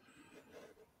 So,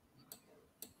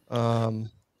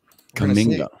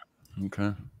 Kaminga.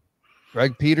 Okay.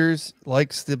 Greg Peters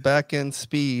likes the back end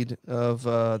speed of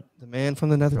the man from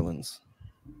the Netherlands.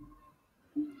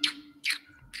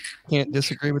 Can't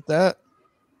disagree with that.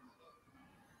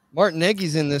 Martin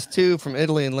Eggy's in this too from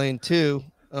Italy in lane 2.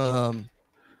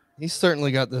 He's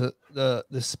certainly got the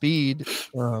speed.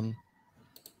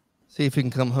 See if he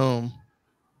can come home.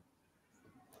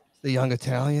 The young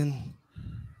Italian.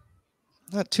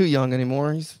 Not too young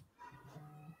anymore. He's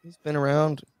been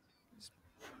around.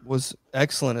 Was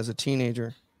excellent as a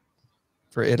teenager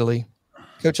for Italy.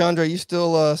 Coach Andre, you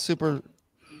still super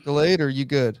delayed or are you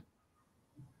good?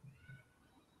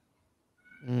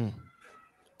 I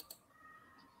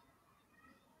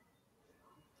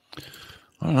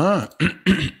don't know.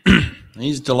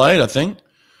 He's delayed, I think.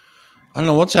 I don't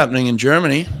know what's happening in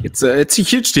Germany. It's a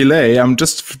huge delay. I'm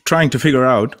just trying to figure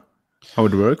out how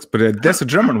it works. But there's a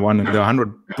German one in the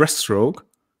 100 breaststroke.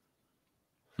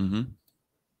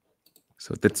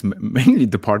 So that's mainly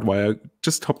the part why I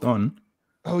just hopped on.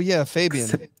 Oh yeah, Fabian.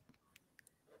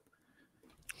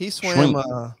 He swam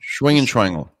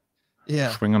Schwingenschwangel.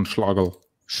 Yeah. Schwingenschlagel.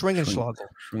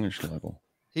 Schwingenschlagel.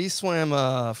 He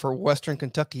swam for Western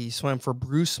Kentucky. He swam for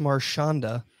Bruce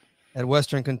Marchanda at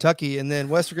Western Kentucky. And then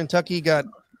Western Kentucky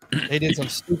they did some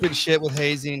stupid shit with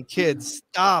hazing. Kids,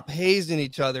 stop hazing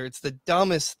each other. It's the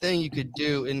dumbest thing you could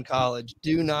do in college.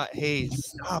 Do not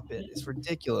haze. Stop it. It's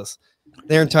ridiculous.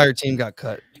 Their entire team got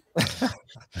cut.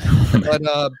 But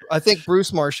I think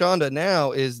Bruce Marchanda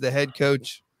now is the head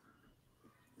coach.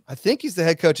 I think he's the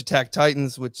head coach of TAC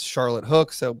Titans with Charlotte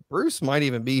Hook. So Bruce might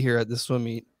even be here at the swim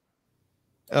meet.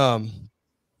 I'm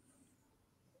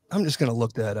just going to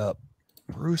look that up.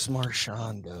 Bruce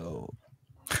Marchando.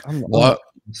 I'm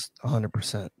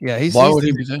 100%. Yeah, why would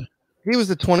he be there? He was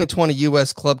the 2020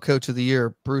 U.S. Club Coach of the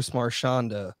Year, Bruce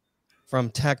Marchanda from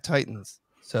TAC Titans.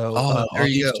 So there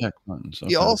you go. Okay.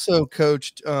 He also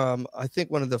coached, I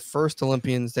think, one of the first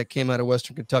Olympians that came out of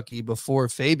Western Kentucky before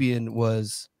Fabian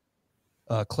was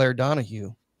Claire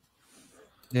Donahue,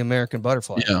 the American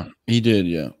butterfly. Yeah, he did.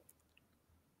 Yeah,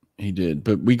 he did.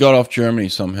 But we got off Germany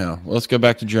somehow. Let's go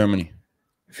back to Germany.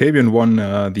 Fabian won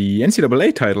the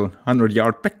NCAA title,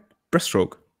 100-yard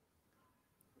breaststroke.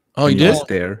 Oh, he did?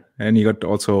 There. And he got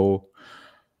also,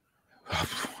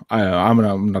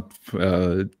 I'm not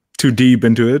too deep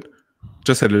into it.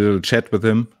 Just had a little chat with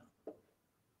him.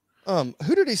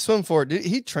 Who did he swim for?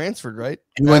 He transferred, right?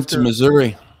 He went to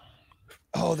Missouri.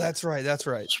 Oh, that's right. That's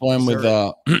right. Swam with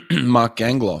Mark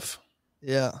Gangloff.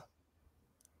 Yeah.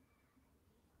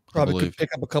 Probably could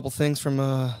pick up a couple things from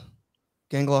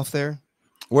Gangloff there.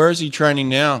 Where is he training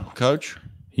now, Coach?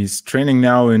 He's training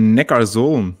now in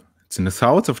Neckarsulm. It's in the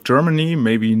south of Germany,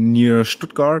 maybe near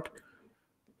Stuttgart.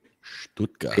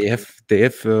 They have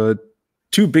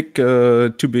two big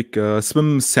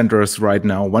swim centers right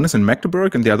now. One is in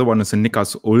Magdeburg, and the other one is in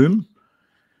Neckarsulm.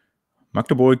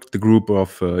 Magdeburg, the group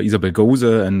of Isabel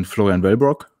Gose and Florian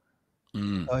Wellbrock.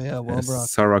 Oh yeah, Wellbrock.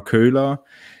 Sarah Köhler.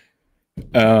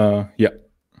 Yeah.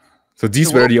 So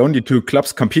these were the only two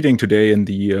clubs competing today in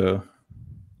the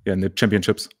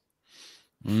championships.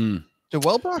 Did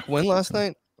Wellbrock win last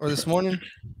night or this morning?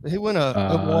 Did he win a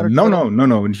water? No.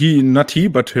 Not he,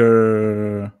 but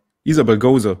her Isabel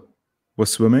Gose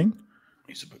was swimming.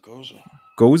 Isabel Gose.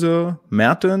 Gose,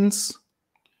 Mertens.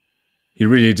 He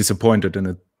really disappointed in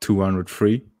a 200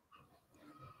 free.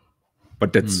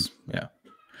 But that's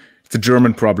it's a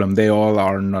German problem. They all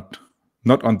are not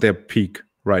on their peak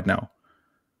right now.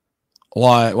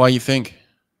 Why you think?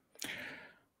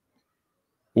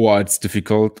 Well, it's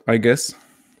difficult, I guess.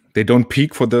 They don't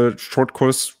peak for the short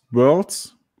course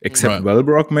worlds, except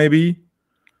Wellbrock maybe.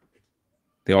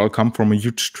 They all come from a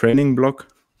huge training block.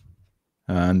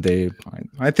 And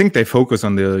I think they focus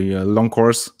on the long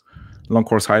course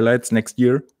highlights next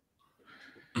year.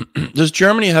 Does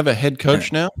Germany have a head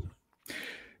coach now?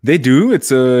 They do.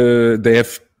 They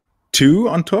have two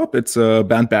on top. It's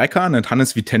Bernd Berkan and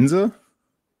Hannes Vitense.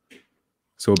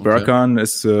 So Berkan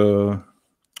is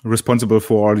responsible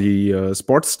for the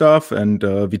sports stuff, and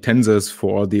Vitense is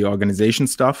for the organization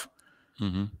stuff.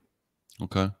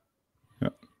 Okay. Yeah.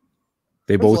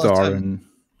 They both are in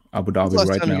Abu Dhabi right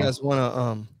now. Last time you guys won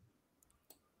a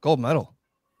gold medal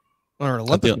or an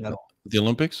Olympic medal? The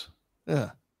Olympics? Yeah.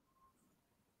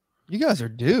 You guys are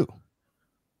due,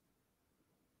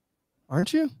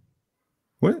 aren't you?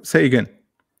 What? Say again.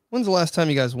 When's the last time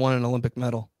you guys won an Olympic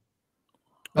medal?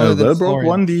 Wellbrock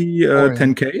won the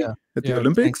 10K at the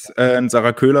Olympics, and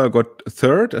Sarah Köhler got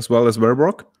third, as well as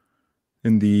Wellbrock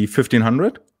in the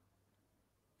 1500.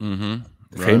 The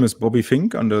famous Bobby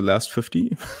Fink on the last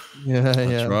 50.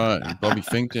 That's right. Bobby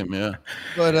Finked him, yeah.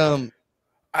 But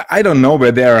I don't know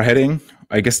where they are heading.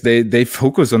 I guess they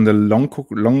focus on the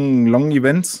long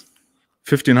events,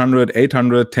 1500,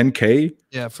 800, 10K.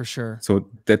 Yeah, for sure. So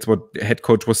that's what the head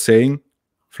coach was saying.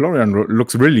 Florian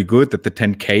looks really good at the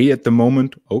 10K at the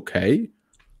moment. Okay,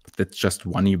 but that's just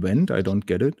one event. I don't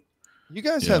get it. You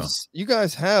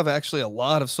guys have actually a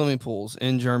lot of swimming pools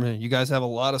in Germany. You guys have a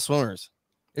lot of swimmers.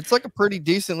 It's like a pretty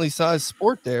decently sized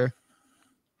sport there.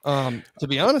 To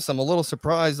be honest, I'm a little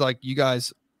surprised. Like you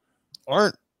guys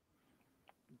aren't.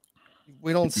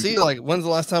 We don't see like when's the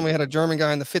last time we had a German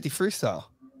guy in the 50 freestyle?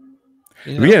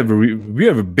 You know? We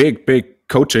have a big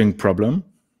coaching problem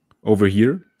over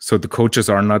here. So the coaches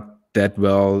are not that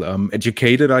well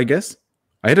educated, I guess.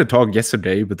 I had a talk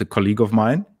yesterday with a colleague of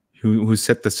mine who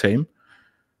said the same.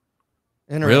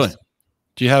 Really?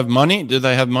 Do you have money? Do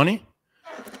they have money?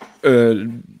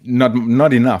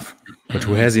 Not enough. But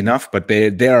who has enough? But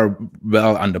they are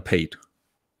well underpaid.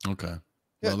 Okay.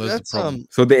 Yeah, well, that's the problem.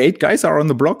 So the 8 guys are on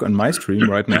the block on my stream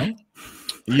right now.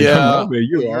 Yeah, where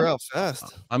you're out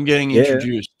fast. I'm getting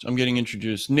introduced. I'm getting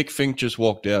introduced. Nick Fink just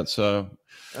walked out, so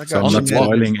I'm not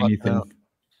spoiling anything.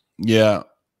 Yeah.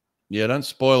 Yeah, don't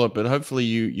spoil it, but hopefully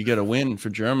you get a win for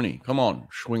Germany. Come on,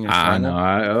 swing and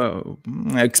no,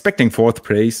 I'm expecting 4th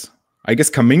place. I guess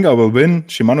Kaminga will win,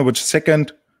 Shimanovic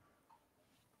 2nd,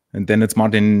 and then it's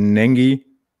Martin Nengi.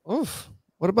 Oof.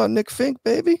 What about Nick Fink,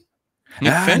 baby?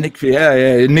 Nick Fink?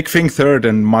 Nick Fink 3rd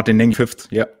and Martin Nengi 5th.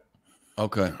 Yeah.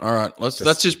 Okay. All right.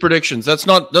 That's his predictions. That's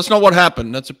not what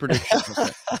happened. That's a prediction.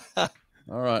 Okay.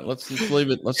 All right, let's leave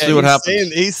it. Let's see what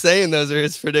happens. He's saying those are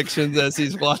his predictions as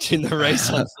he's watching the race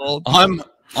unfold. I'm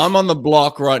on the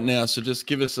block right now, so just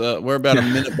give us we're about a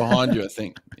minute behind you, I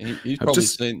think. He's probably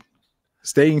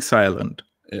staying silent.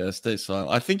 Yeah, stay silent.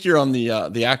 I think you're on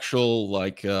the actual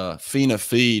like FINA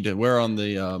feed. We're on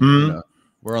the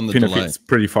we're on the FINA delay. Feed's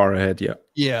pretty far ahead, yeah.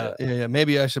 Yeah.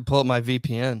 Maybe I should pull up my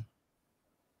VPN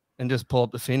and just pull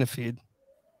up the FINA feed.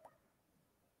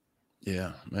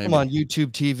 Yeah, maybe. I'm on YouTube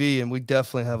TV, and we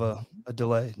definitely have a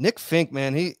delay. Nick Fink,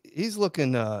 man, he's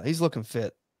looking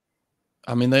fit.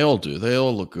 I mean, they all do. They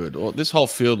all look good. This whole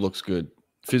field looks good.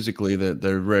 Physically,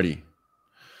 they're ready.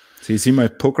 So you see my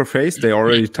poker face? They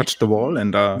already touched the wall,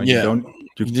 and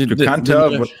you can't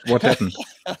tell what happened.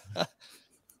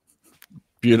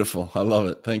 Beautiful. I love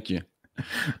it. Thank you.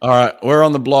 All right, we're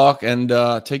on the block, and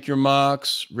take your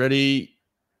marks. Ready,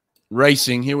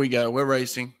 racing. Here we go. We're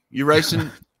racing. You racing?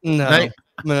 No,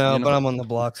 but I'm on the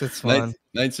blocks. It's fine.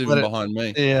 Nate's even behind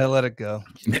me. Yeah, let it go.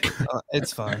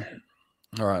 It's fine.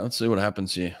 All right, let's see what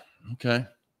happens here. Okay.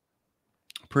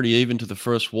 Pretty even to the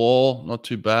first wall. Not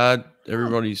too bad.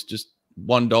 Everybody's just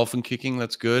one dolphin kicking.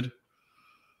 That's good.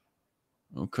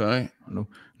 Okay.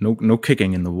 No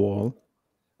kicking in the wall.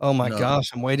 Oh my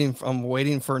gosh, I'm waiting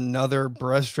for another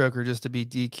breaststroker just to be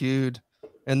DQ'd.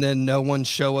 And then no one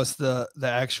show us the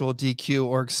actual DQ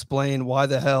or explain why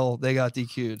the hell they got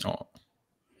DQ'd. Oh.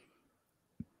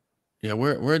 Yeah,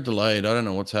 we're delayed. I don't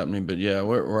know what's happening, but yeah,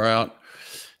 we're out.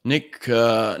 Nick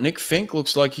Fink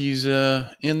looks like he's in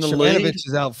the lead. Shimanovic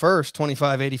is out first,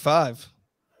 25.85.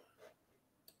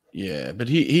 Yeah, but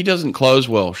he doesn't close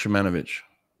well, Shimanovic.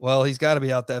 Well, he's got to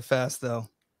be out that fast though.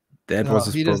 That was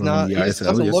his problem. He just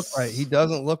doesn't look right. He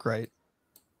doesn't look right.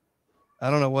 I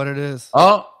don't know what it is.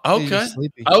 Oh, okay.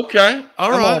 Okay.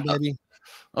 All right. On, baby.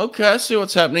 Okay, I see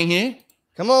what's happening here.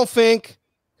 Come on, Fink.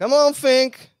 Come on,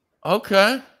 Fink.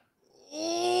 Okay.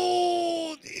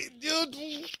 Oh, dude.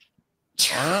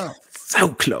 Wow.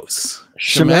 So close.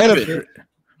 Shimanovic.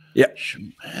 Yeah.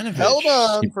 Shimanovic. Held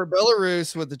on for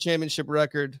Belarus with the championship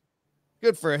record.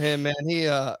 Good for him, man. He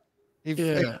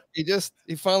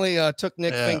finally took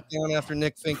Nick Fink down after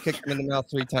Nick Fink kicked him in the mouth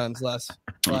 3 times last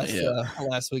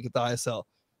week at the ISL.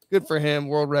 Good for him,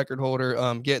 world record holder,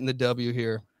 getting the W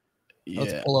here. Yeah.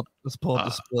 Let's pull up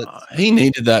the split. He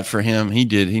needed that for him. He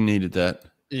did. He needed that.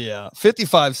 Yeah.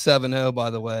 55.70, by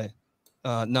the way.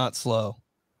 Not slow.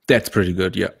 That's pretty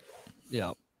good, yeah.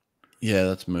 Yeah. Yeah,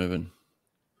 that's moving.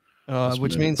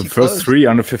 Which means the first 3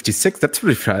 under 56, that's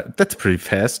pretty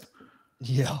fast.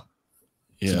 Yeah.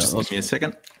 Yeah. So just give me a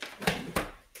second.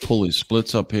 Pull these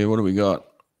splits up here. What do we got?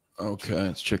 Okay,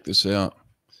 let's check this out.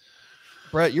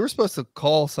 Brett, you were supposed to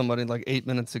call somebody like 8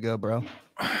 minutes ago, bro.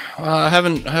 I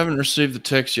haven't received the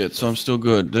text yet, so I'm still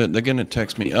good. They're gonna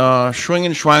text me. Swing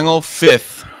and Schwangel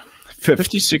 5th.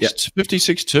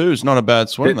 56.2 is not a bad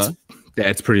swing though. Yeah,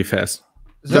 it's pretty fast.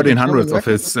 1300th of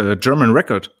his German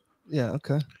record. Yeah,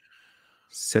 okay.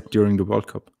 Set during the World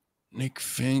Cup. Nick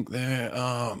Fink there.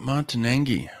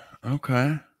 Martinengi.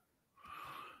 Okay.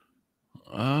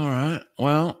 All right.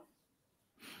 Well,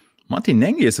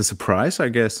 Martinengi is a surprise, I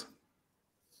guess.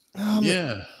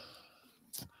 Yeah.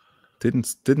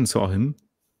 Didn't saw him.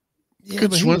 Yeah,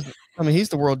 but he's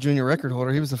the world junior record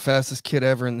holder. He was the fastest kid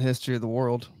ever in the history of the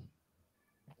world.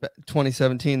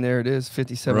 2017, there it is,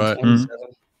 57.27.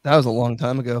 That was a long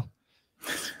time ago.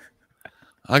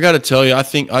 I got to tell you, I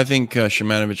think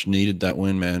Shimanovic needed that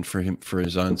win, man, for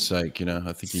his own sake. You know,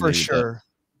 I think he needed that.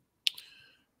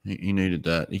 He needed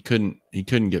that. He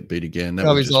couldn't get beat again.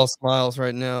 That he's all smiles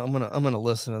right now. I'm gonna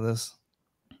listen to this.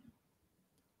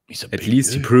 At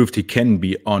least he proved he can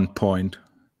be on point.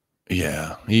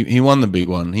 Yeah, he won the big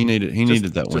one. He needed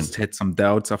that win. Just had some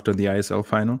doubts after the ISL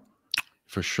final.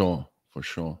 For sure.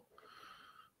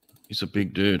 He's a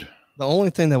big dude. The only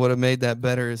thing that would have made that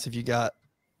better is if you got,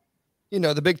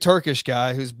 the big Turkish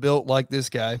guy who's built like this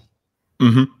guy.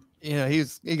 Mm-hmm.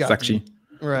 He got Sakshi.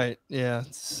 Right. Yeah.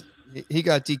 He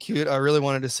got DQ'd. I really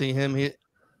wanted to see him. He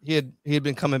had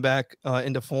been coming back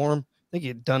into form. I think he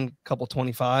had done a couple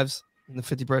 25s in the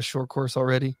 50 breast short course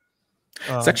already.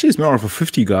 Sakshi is more of a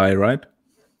 50 guy, right?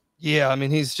 Yeah. I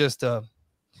mean, he's just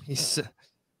he's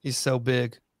so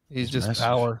big. He's just massive.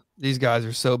 Power. These guys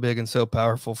are so big and so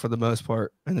powerful for the most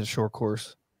part in the short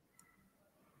course.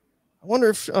 I wonder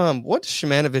if what does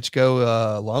Shimanovic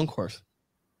go long course?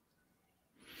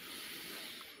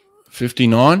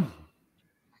 59.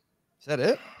 Is that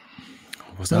it?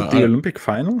 Was that the Olympic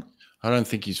final? I don't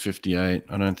think he's 58.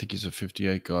 I don't think he's a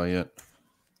 58 guy yet.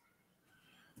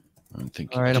 I don't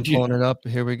think. All right, I'm pulling it up.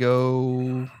 Here we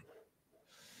go.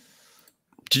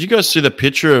 Did you guys see the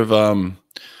picture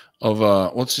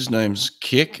of what's his name's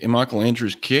kick and Michael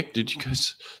Andrews' kick? Did you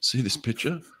guys see this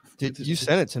picture? Did you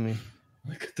send it to me?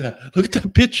 Look at that! Look at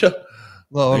that picture.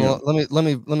 Well, let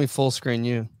me full screen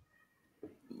you.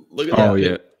 Look at that. Oh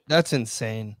yeah, that's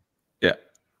insane. Yeah.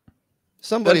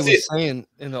 Somebody was saying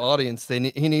in the audience he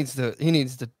needs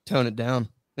to tone it down.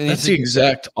 That's the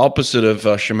exact opposite of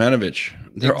Shimanovic.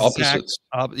 They're opposites.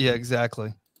 Yeah,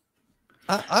 exactly.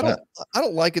 I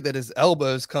don't like it that his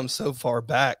elbows come so far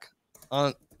back.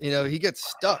 He gets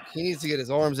stuck. He needs to get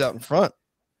his arms out in front.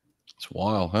 It's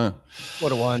wild, huh? What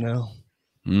do I know?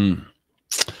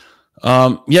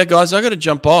 Yeah, guys, I got to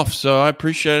jump off. So I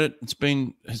appreciate it. It's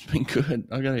been good.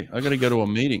 I gotta go to a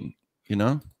meeting.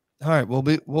 All right, we'll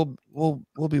be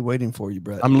waiting for you,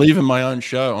 Brett. I'm leaving my own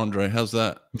show, Andre. How's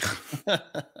that? All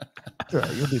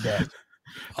right, you'll be back.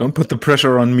 Don't put the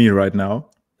pressure on me right now.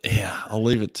 Yeah, I'll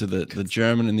leave it to the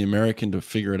German and the American to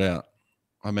figure it out.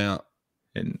 I'm out.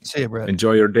 And see you, Brett.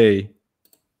 Enjoy your day.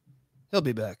 He'll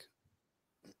be back.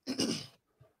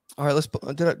 All right,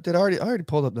 I already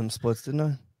pulled up them splits,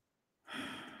 didn't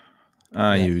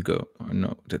I? Here we go. Oh,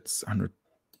 no, that's 100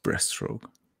 breaststroke.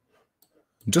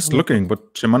 Just looking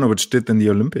what Shimanovic did in the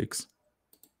Olympics.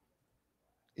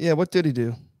 Yeah, what did he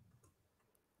do?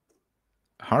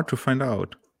 Hard to find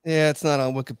out. Yeah, it's not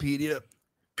on Wikipedia.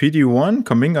 PD1,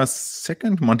 Kaminga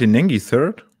second, Montenegro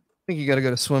third. I think you got to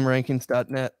go to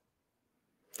swimrankings.net.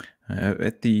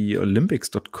 At the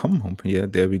Olympics.com home. Yeah,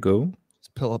 there we go. Let's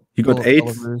pull up. He got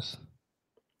eighth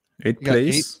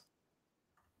place.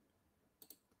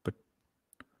 But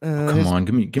come on,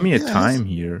 give me a time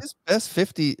here. His best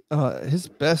 50, his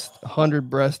best 100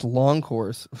 breast long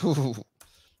course.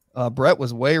 Brett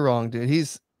was way wrong, dude.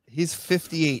 He's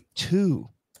 58.2.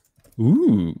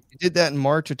 Ooh. He did that in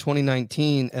March of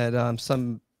 2019 at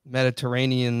some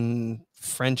Mediterranean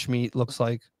French meet, looks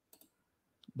like.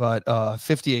 But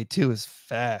 58.2 is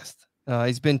fast.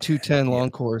 He's been 210 long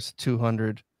course,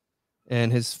 200.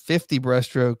 And his 50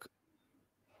 breaststroke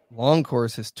long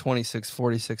course is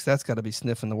 26.46. That's got to be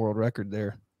sniffing the world record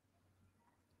there.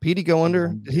 PD go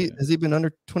under? Has he been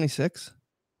under 26?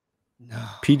 No.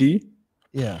 PD?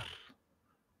 Yeah.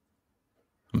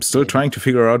 I'm still trying to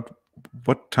figure out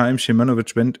what time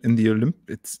Shimanovic went in the Olympics.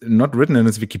 It's not written in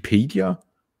his Wikipedia.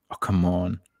 Oh, come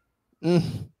on.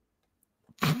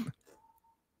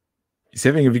 He's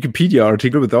having a Wikipedia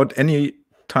article without any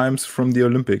times from the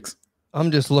Olympics. I'm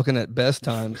just looking at best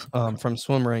times from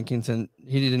swim rankings, and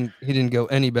he didn't go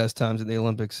any best times at the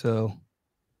Olympics, so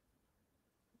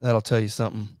that'll tell you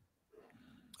something.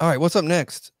 All right, what's up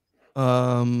next? It's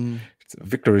a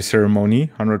victory ceremony,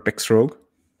 100 backstroke.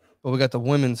 Well, we got the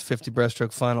women's 50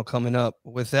 breaststroke final coming up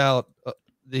without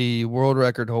the world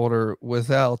record holder,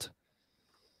 without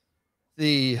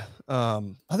the I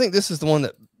think this is the one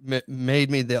that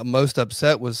made me the most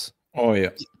upset was, oh yeah,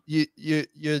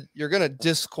 you're gonna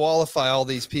disqualify all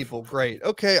these people. Great,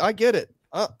 okay, I get it.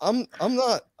 I'm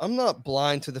not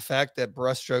blind to the fact that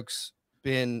breaststroke's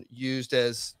been used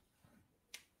as,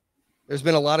 there's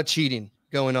been a lot of cheating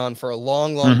going on for a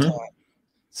long time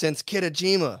since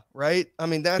Kitajima, right? I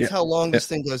mean, that's how long this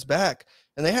thing goes back,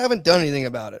 and they haven't done anything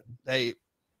about it.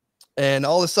 And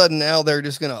all of a sudden now they're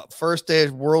just going to first day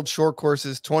of World Short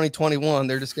Courses 2021.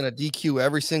 They're just going to DQ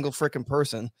every single freaking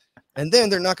person. And then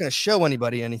they're not going to show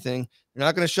anybody anything. They're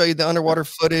not going to show you the underwater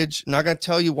footage. Not going to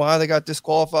tell you why they got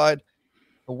disqualified.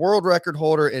 The world record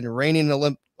holder and reigning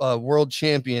world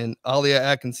champion, Alia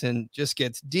Atkinson, just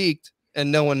gets deked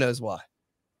and no one knows why.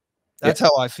 That's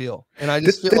how I feel. And I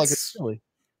just feel like it's silly.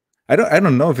 I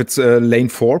don't know if it's a lane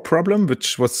 4 problem,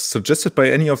 which was suggested by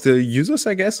any of the users,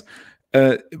 I guess.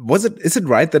 Is it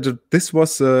right that this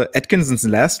was Atkinson's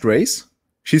last race?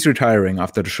 She's retiring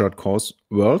after the short course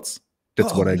worlds.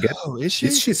 That's what I get. Is she?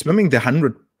 Is she swimming the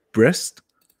 100 breast?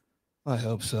 I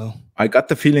hope so. I got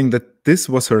the feeling that this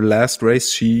was her last race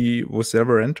she was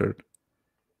ever entered.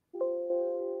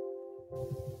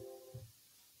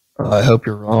 I hope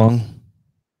you're wrong.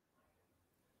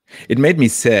 It made me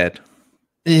sad.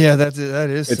 Yeah, that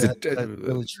is sad. That's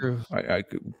really true.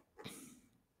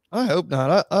 I hope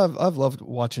not. I've loved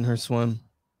watching her swim.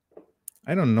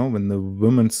 I don't know when the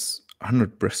women's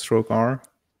 100 breaststroke are.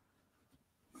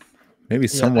 Maybe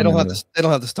someone they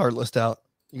don't have the start list out.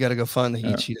 You got to go find the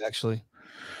heat sheet actually.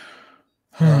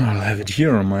 I'll have it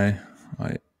here on my.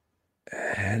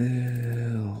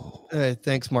 Hey,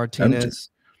 thanks, Martinez.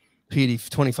 PD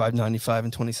 2595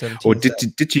 in 2017. Oh,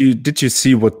 did you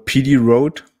see what PD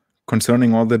wrote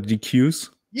concerning all the DQs?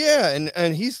 Yeah,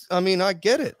 and he's, I mean, I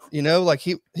get it, you know, like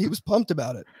he was pumped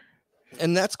about it.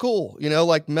 And that's cool. You know,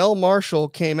 like Mel Marshall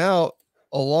came out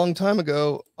a long time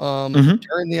ago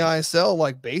during the ISL,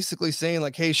 like basically saying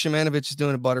like, hey, Shimanovic is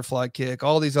doing a butterfly kick.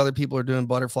 All these other people are doing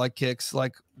butterfly kicks.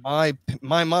 Like my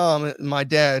mom and my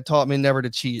dad taught me never to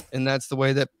cheat. And that's the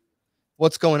way that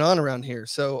what's going on around here.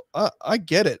 So I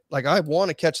get it. Like I want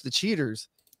to catch the cheaters.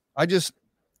 I just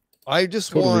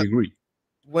totally agree.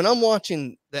 When I'm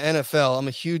watching the NFL, I'm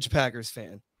a huge Packers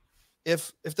fan.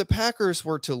 If the Packers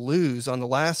were to lose on the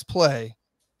last play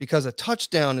because a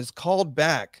touchdown is called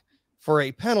back for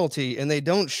a penalty and they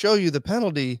don't show you the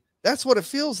penalty, that's what it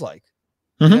feels like.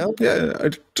 You know? Yeah, I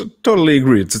totally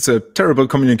agree. It's a terrible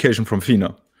communication from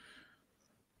FINA.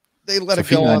 They let it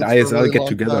FINA go on and ISL really get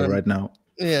together right now.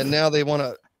 Yeah, now they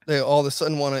all of a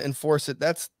sudden want to enforce it.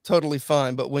 That's totally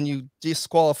fine. But when you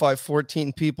disqualify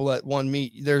 14 people at one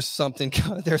meet, there's something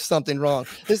wrong.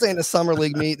 This ain't a summer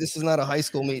league meet. This is not a high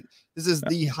school meet. This is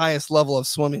the highest level of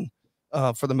swimming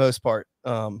for the most part.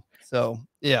 So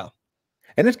yeah.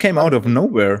 And it came out of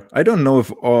nowhere. I don't know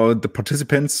if all the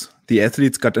participants, the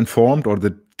athletes got informed or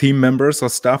the team members or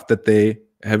stuff that they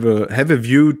have a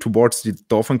view towards the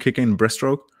dolphin kicking and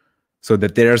breaststroke. So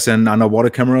that there's an underwater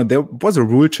camera. There was a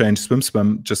rule change.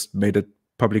 SwimSwam just made it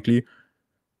publicly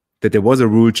that there was a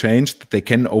rule change that they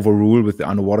can overrule with the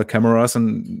underwater cameras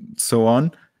and so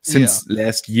on since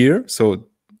last year. So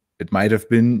it might have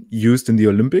been used in the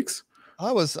Olympics.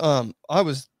 I was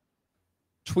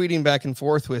tweeting back and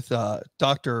forth with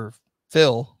Dr.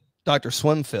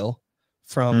 Swim Phil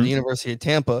from the University of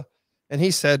Tampa, and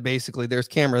he said basically there's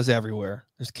cameras everywhere.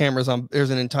 There's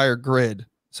an entire grid.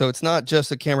 So it's not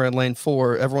just a camera in lane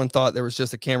 4. Everyone thought there was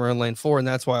just a camera in lane 4, and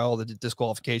that's why all the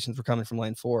disqualifications were coming from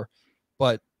lane 4.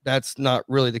 But that's not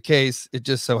really the case. It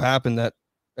just so happened that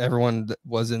everyone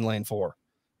was in lane 4.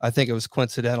 I think it was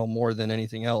coincidental more than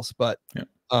anything else. But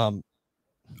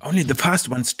only the fast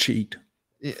ones cheat.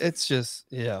 It's just,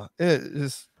 it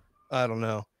is, I don't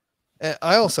know. And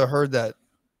I also heard that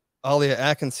Alia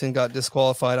Atkinson got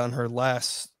disqualified on her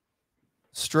last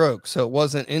stroke, so it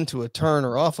wasn't into a turn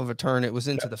or off of a turn, it was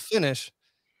into the finish,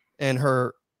 and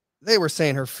they were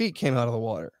saying her feet came out of the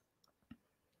water.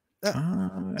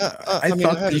 I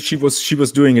thought she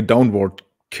was doing a downward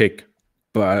kick,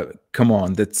 but come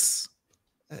on, that's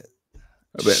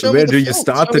where do you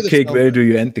start the kick, where do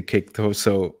you end the kick though?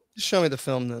 So just show me the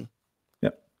film then.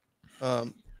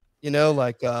 You know,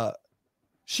 like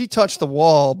she touched the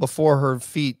wall before her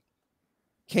feet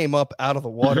came up out of the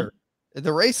water.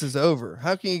 The race is over.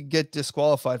 How can you get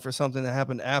disqualified for something that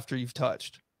happened after you've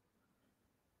touched?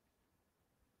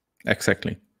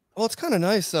 Exactly. Well, it's kind of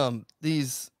nice.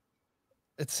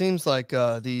 It seems like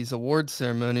these award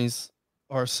ceremonies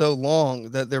are so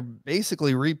long that they're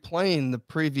basically replaying the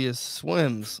previous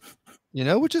swims, you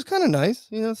know, which is kind of nice.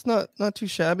 You know, it's not too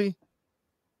shabby.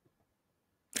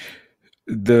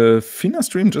 The FINA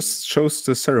stream just shows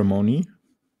the ceremony.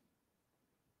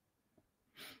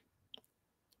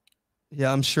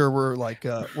 Yeah, I'm sure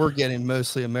we're getting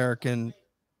mostly American,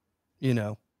 you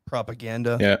know,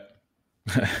 propaganda. Yeah.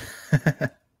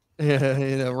 Yeah,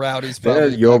 you know, Rowdy's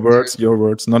probably your words,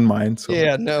 not mine. So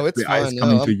yeah, no, it's fine. It's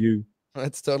coming to you.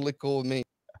 It's totally cool with me.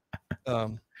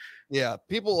 Yeah,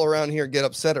 people around here get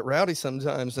upset at Rowdy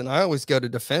sometimes, and I always go to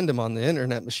defend him on the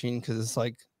internet machine because it's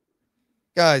like,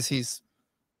 guys, he's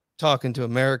talking to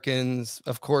Americans.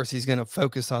 Of course, he's going to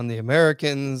focus on the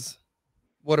Americans.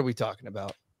 What are we talking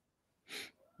about?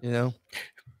 You know,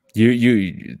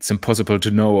 it's impossible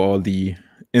to know all the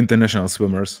international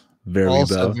swimmers very well,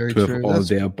 to have all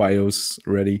their bios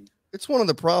ready. It's one of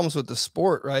the problems with the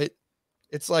sport, right?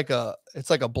 It's like a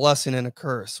blessing and a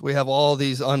curse. We have all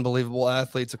these unbelievable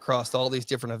athletes across all these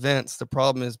different events. The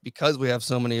problem is, because we have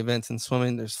so many events in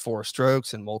swimming, there's 4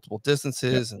 strokes and multiple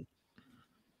distances, and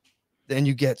then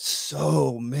you get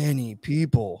so many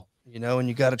people, you know, and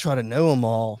you got to try to know them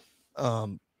all.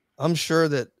 I'm sure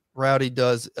that Rowdy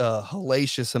does a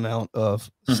hellacious amount of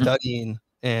studying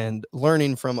and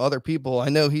learning from other people. I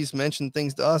know he's mentioned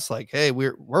things to us like, hey,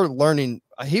 we're learning.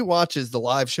 He watches the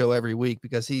live show every week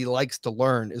because he likes to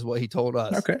learn, is what he told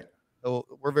us. Okay. So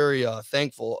we're very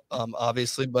thankful,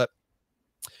 obviously, but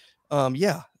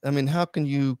yeah, I mean, how can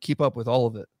you keep up with all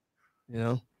of it? You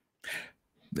know,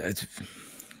 it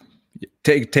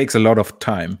takes a lot of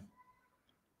time.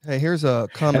 Hey, here's a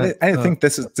comment. I think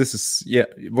this is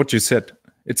what you said.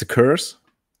 It's a curse,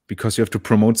 because you have to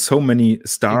promote so many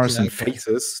stars and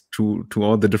faces to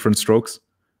all the different strokes.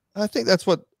 I think that's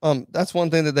one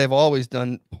thing that they've always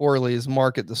done poorly, is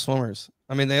market the swimmers.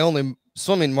 I mean,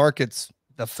 swimming markets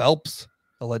the Phelps,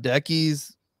 the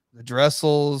Ledeckis, the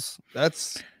Dressels.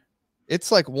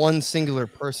 It's like one singular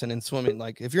person in swimming.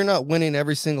 Like, if you're not winning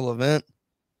every single event,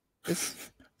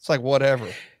 it's like whatever.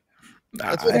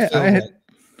 That's what it feels like.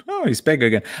 Oh, he's back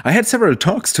again. I had several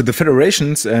talks to the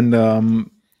federations, and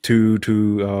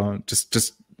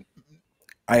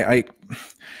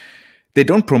they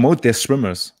don't promote their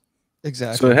swimmers.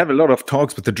 Exactly. So I have a lot of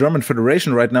talks with the German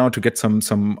Federation right now to get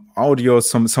some audio,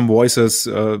 some voices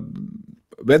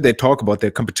where they talk about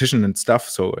their competition and stuff,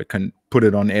 so I can put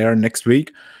it on air next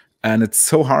week. And it's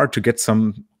so hard to get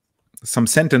some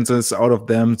sentences out of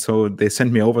them, so they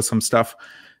send me over some stuff.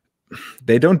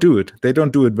 They don't do it. They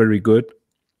don't do it very good.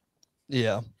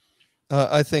 Yeah.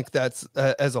 I think that's,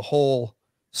 as a whole,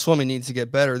 swimming needs to get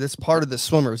better. This part of the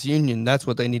swimmers union, that's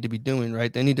what they need to be doing,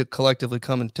 right? They need to collectively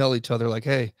come and tell each other, like,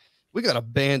 hey, we got to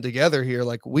band together here.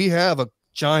 Like, we have a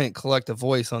giant collective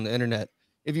voice on the internet.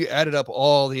 If you added up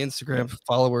all the Instagram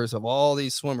followers of all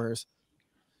these swimmers,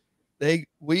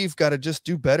 we've got to just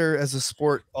do better as a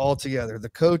sport altogether. The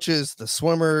coaches, the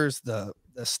swimmers, the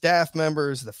staff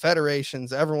members, the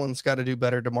federations, everyone's got to do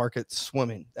better to market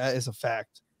swimming. That is a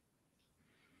fact.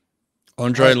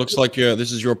 Andre, looks like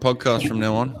this is your podcast from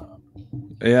now on.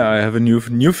 Yeah, I have a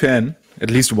new fan,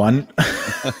 at least one.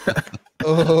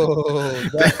 Oh,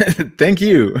 thank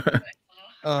you.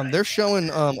 They're showing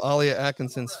Alia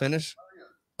Atkinson's finish.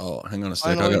 Oh, hang on a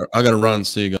sec. I got to run.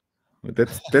 See you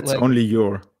guys. That's only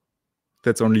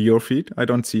your feed. I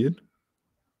don't see it.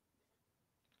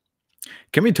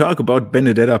 Can we talk about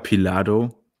Benedetta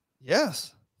Pilato?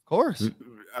 Yes, of course.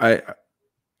 I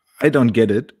don't get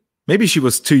it. Maybe she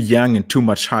was too young and too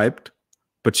much hyped,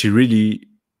 but she really,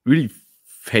 really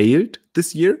failed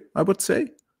this year, I would say.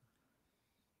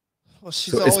 Well,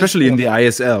 she's especially in the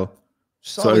ISL.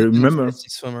 So I remember, a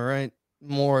swimmer, right?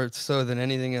 More so than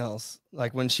anything else.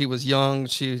 Like, when she was young,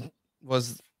 she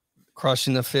was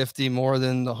crushing the 50 more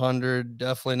than the 100.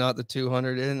 Definitely not the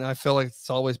 200. And I feel like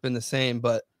it's always been the same.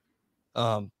 But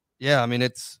yeah, I mean,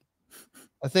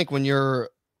 I think when you're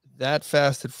that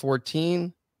fast at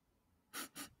 14,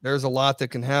 there's a lot that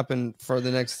can happen for the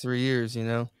next 3 years, you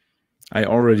know? I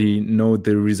already know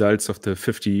the results of the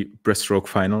 50 breaststroke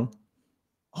final.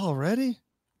 Already?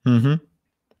 Mm-hmm.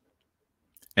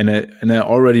 And I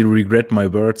already regret my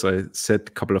words I said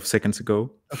a couple of seconds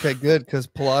ago. Okay, good, because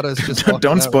Pilata's just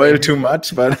don't spoil too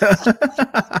much, but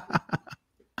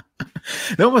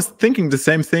I was thinking the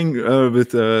same thing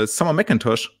with Summer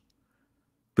McIntosh,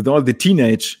 with all the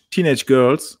teenage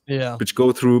girls, which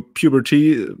go through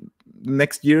puberty.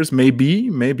 Next years,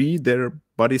 maybe their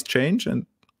bodies change, and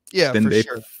then they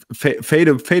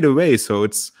fade away. So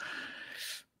it's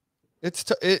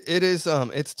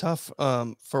tough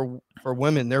for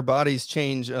women. Their bodies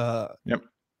change a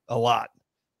lot,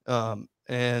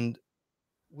 and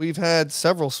we've had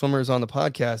several swimmers on the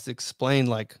podcast explain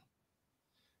like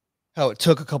how it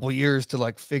took a couple years to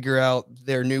like figure out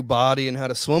their new body and how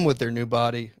to swim with their new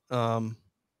body.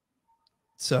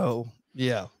 So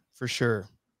yeah, for sure.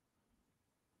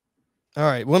 All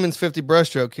right, women's 50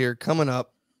 breaststroke here coming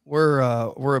up.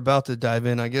 We're about to dive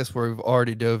in. I guess we've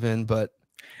already dove in, but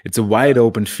it's a wide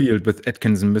open field with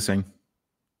Atkinson missing.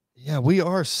 Yeah, we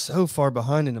are so far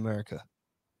behind in America.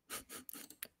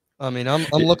 I mean, I'm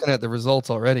looking at the results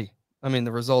already. I mean,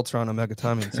 the results are on Omega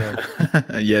Timing. So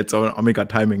yeah, it's on Omega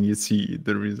Timing. You see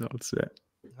the results. Yeah.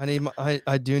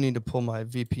 I do need to pull my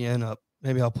VPN up.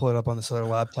 Maybe I'll pull it up on this other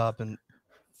laptop and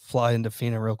fly into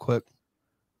Fina real quick.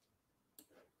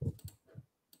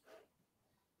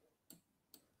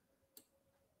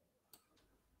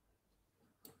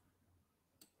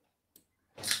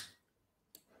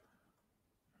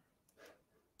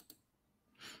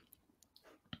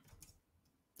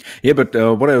 Yeah, but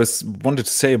what I wanted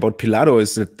to say about Pilato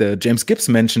is that James Gibbs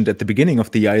mentioned at the beginning of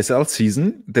the ISL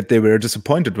season that they were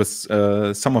disappointed with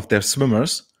some of their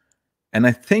swimmers. And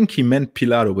I think he meant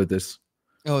Pilato with this.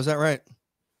 Oh, is that right?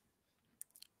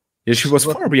 Yeah, she was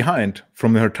far behind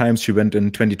from her times she went in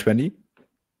 2020.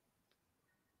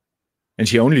 And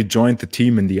she only joined the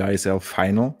team in the ISL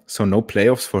final, so no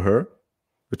playoffs for her,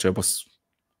 which I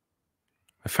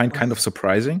find kind of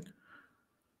surprising.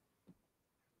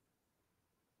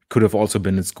 Could have also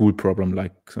been a school problem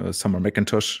like Summer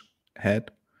McIntosh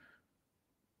had.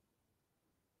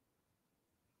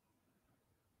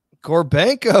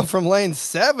 Gorbenko from lane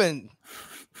 7.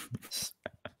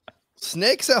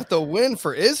 Snakes out the win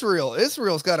for Israel.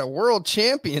 Israel's got a world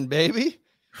champion, baby.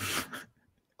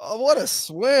 Oh, what a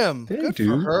swim. Good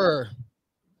for her.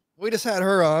 We just had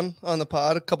her on the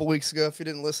pod a couple weeks ago. If you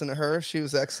didn't listen to her, she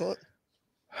was excellent.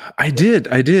 I did.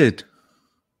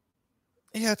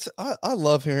 Yeah, I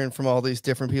love hearing from all these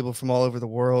different people from all over the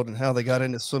world and how they got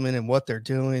into swimming and what they're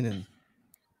doing. And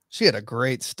she had a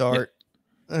great start. Yeah.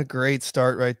 A great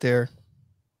start right there.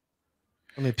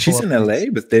 She's in LA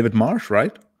with David Marsh,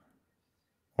 right?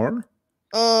 Or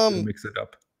mix it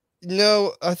up.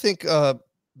 No, I think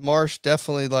Marsh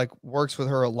definitely works with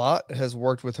her a lot, has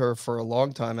worked with her for a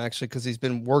long time, actually, because he's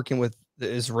been working with the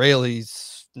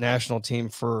Israelis national team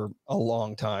for a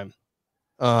long time.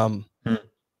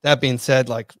 That being said,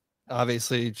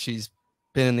 obviously she's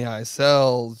been in the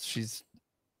ISL. She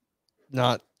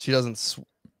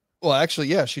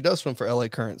does swim for LA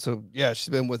Current. So yeah, she's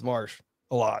been with Marsh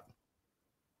a lot.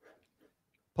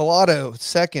 Pilato,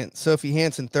 2nd, Sophie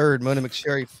Hansen, 3rd, Mona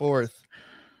McSherry, 4th.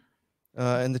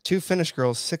 And the 2 Finnish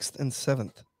girls, 6th and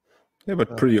 7th. Yeah,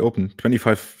 but pretty open.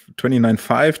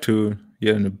 29.5 to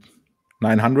in the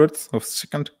 900ths of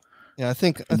second. Yeah, I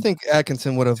think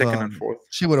Atkinson would have second and 4th.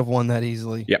 She would have won that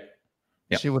easily. Yeah.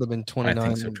 She would have been 29. I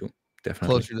think so too. Definitely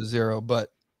closer to 0. But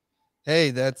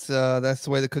hey, that's the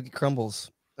way the cookie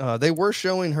crumbles. They were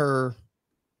showing her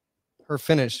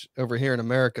finish over here in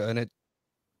America, and it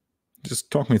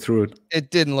just talk me through it. It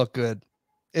didn't look good.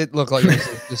 It looked like it was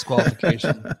a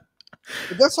disqualification.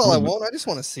 But that's all I want. I just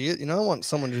want to see it. I want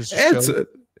someone to just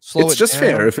slow it just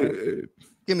down. Fair.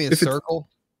 Give me a circle.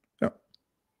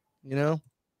 Yeah.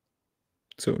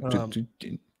 So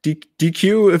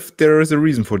DQ if there is a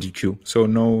reason for DQ. So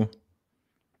no,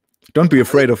 don't be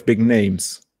afraid of big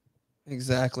names.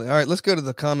 Exactly. All right, let's go to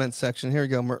the comment section. Here we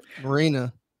go.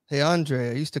 Marina. Hey,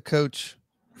 Andre, I used to coach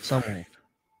someone.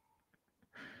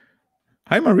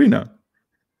 Hi, Marina.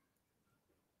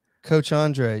 Coach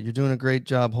Andre, you're doing a great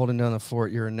job holding down the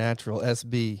fort. You're a natural.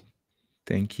 SB.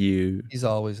 Thank you. He's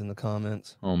always in the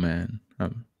comments. Oh, man.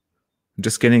 I'm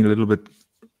just getting a little bit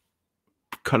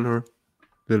color, a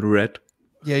little red.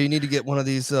 Yeah, you need to get one of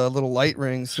these little light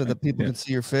rings so that people can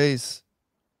see your face.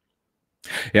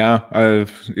 Yeah,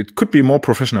 it could be more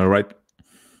professional, right?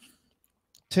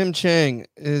 Tim Chang,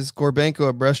 is Gorbenko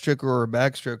a breaststroker or a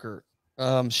backstroker?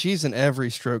 She's an every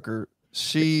stroker.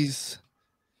 She's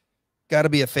got to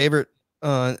be a favorite,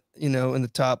 in the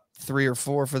top 3 or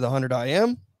 4 for the 100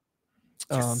 IM.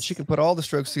 Yes. She can put all the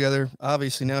strokes together.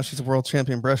 Obviously, now she's a world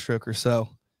champion breaststroker, so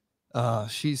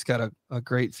she's got a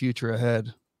great future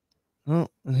ahead. Oh,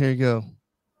 and here you go.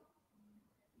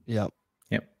 Yep.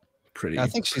 Pretty. I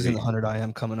think she's in the 100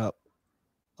 IM coming up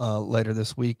later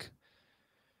this week,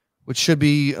 which should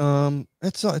be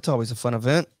it's always a fun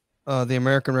event. The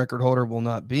American record holder will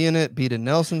not be in it. Beta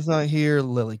Nelson's not here.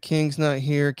 Lily King's not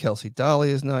here. Kelsey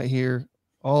Dolly is not here.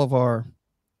 A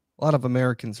lot of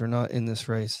Americans are not in this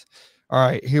race. All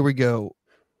right, here we go.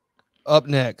 Up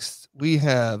next, we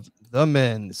have the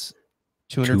men's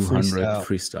 200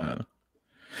 freestyle.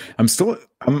 I'm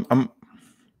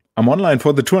online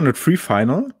for the 200 free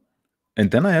final, and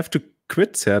then I have to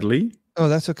quit, sadly. Oh,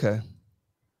 that's okay.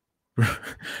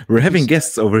 We're having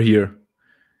guests over here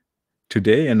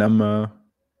today, and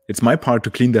it's my part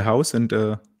to clean the house and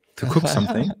to cook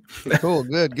something. Cool,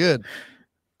 good.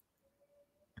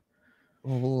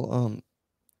 Well,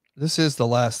 this is the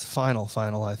last final,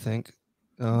 I think.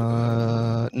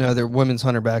 No, their women's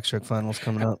 100 backstroke finals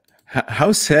coming up.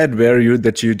 How sad were you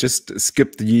that you just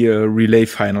skipped the relay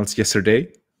finals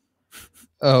yesterday?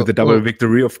 Oh, with the double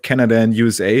victory of Canada and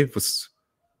USA. It was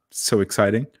so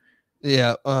exciting.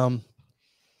 Yeah.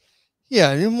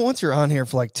 Yeah. Once you're on here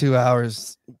for like 2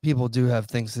 hours, people do have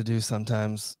things to do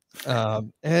sometimes.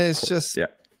 And it's just,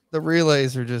 the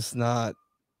relays are just not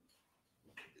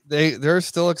they're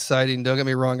still exciting. Don't get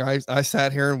me wrong. I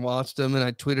sat here and watched them, and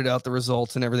I tweeted out the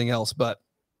results and everything else. But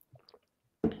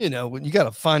you know, when you got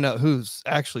to find out who's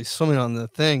actually swimming on the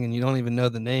thing, and you don't even know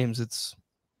the names. It's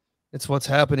what's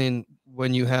happening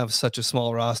when you have such a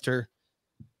small roster.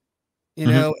 You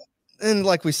know, and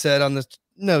like we said on the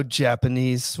no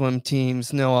Japanese swim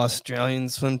teams, no Australian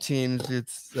swim teams.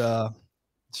 It's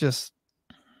just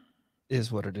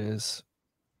is what it is.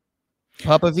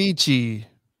 Popovich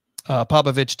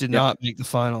did not make the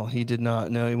final. He did not.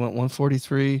 No, he went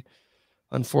 143.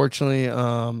 Unfortunately,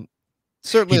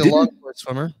 certainly a long course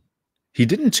swimmer. He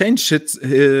didn't change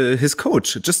his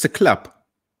coach, just a club.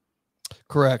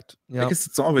 Correct. Yeah. I guess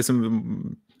it's always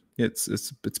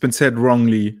it's been said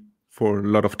wrongly for a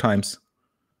lot of times.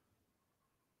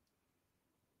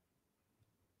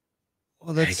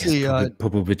 Well, let's see.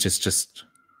 Popovich is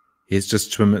he's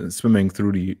just swimming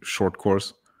through the short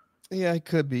course. Yeah, it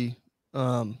could be.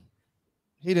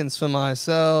 He didn't swim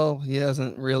ISL. He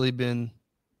hasn't really been.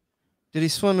 Did he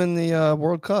swim in the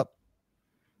World Cup?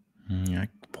 Yeah,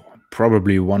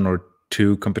 probably 1 or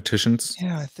 2 competitions.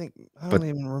 Yeah, I think I don't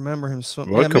even remember him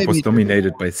swimming. World Cup was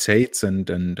dominated by Sates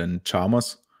and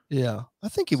Chalmers. Yeah, I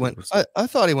think he went. I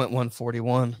thought he went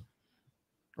 141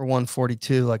 or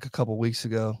 142 like a couple weeks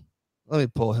ago. Let me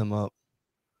pull him up.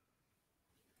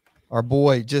 Our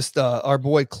boy, our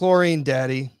boy Chlorine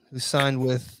Daddy, who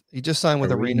he just signed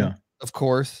with Arena, of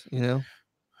course. You know,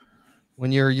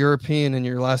 when you're European and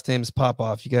your last name is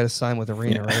Popoff, you got to sign with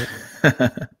Arena, right?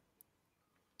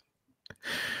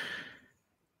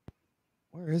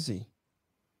 Where is he?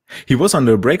 He was on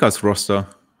the Breakers roster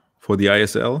for the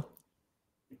ISL,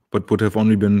 but would have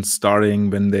only been starting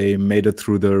when they made it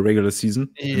through the regular season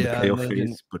in the playoff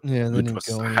phase, but it was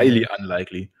highly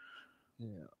unlikely.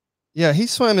 Yeah, he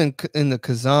swam in the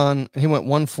Kazan. He went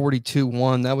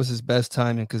 142.1. That was his best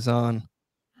time in Kazan.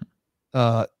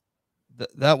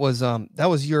 That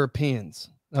was Europeans.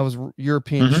 That was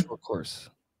European short course.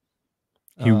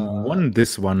 He won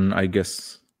this one, I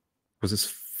guess. It was his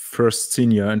first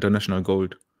senior international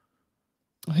gold.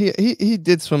 He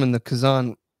did swim in the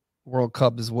Kazan World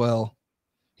Cup as well.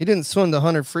 He didn't swim the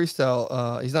 100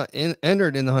 freestyle. He's not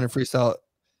entered in the 100 freestyle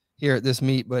here at this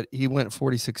meet, but he went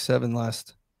 46.7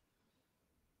 last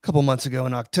couple months ago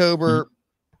in October.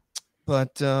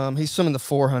 But he's swimming the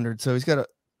 400, so he's got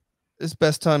his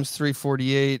best time's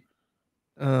 3:48.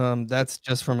 That's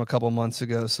just from a couple months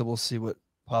ago, so we'll see what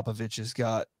Popovich has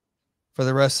got for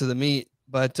the rest of the meet.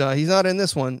 But he's not in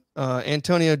this one.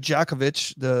 Antonio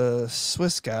Djakovic, the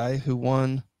Swiss guy who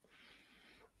won.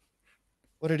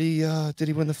 What did he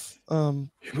win the?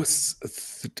 He was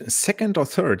second or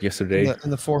third yesterday in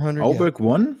the 400. Auberg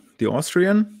won, the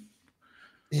Austrian.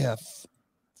 Yeah,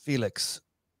 Felix.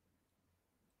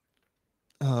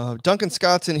 Duncan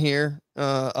Scott's in here.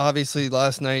 Obviously,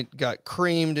 last night got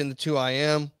creamed in the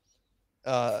 2IM.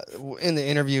 In the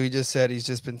interview, he just said he's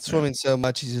just been swimming so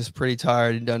much. He's just pretty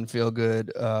tired. He doesn't feel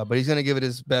good. But he's going to give it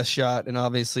his best shot. And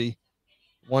obviously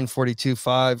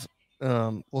 142.5.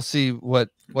 We'll see what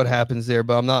happens there,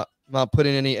 but I'm not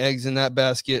putting any eggs in that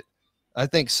basket. I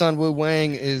think Sunwoo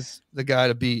Wang is the guy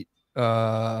to beat.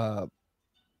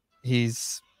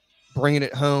 He's bringing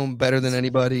it home better than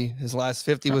anybody. His last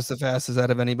 50 was the fastest out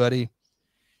of anybody.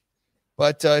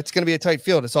 But it's going to be a tight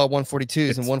field. It's all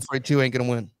 142s, and 142 ain't going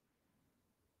to win.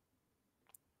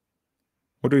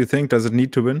 What do you think? Does it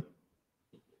need to win?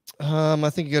 I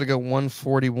think you got to go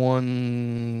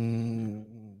 141-1,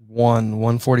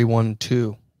 141-2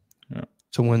 to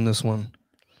win this one.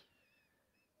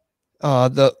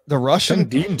 The Russian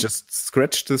Dean just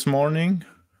scratched this morning.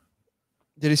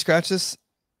 Did he scratch this?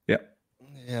 Yeah.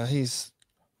 Yeah, he's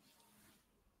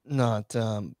not.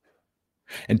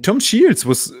 And Tom Shields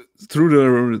was through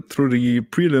the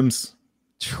prelims,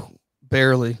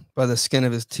 barely by the skin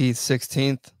of his teeth.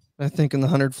 16th, I think, in the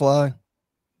 100 fly.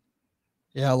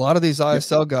 Yeah, a lot of these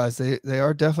ISL guys, they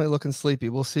are definitely looking sleepy.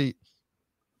 We'll see.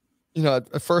 You know,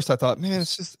 at first I thought, man,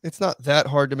 it's not that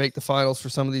hard to make the finals for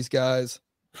some of these guys,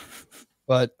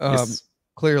 but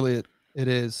clearly it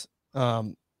is.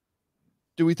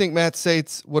 Do we think Matt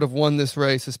Sates would have won this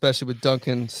race, especially with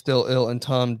Duncan still ill and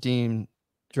Tom Dean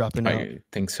dropping out? I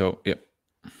think so. Yep.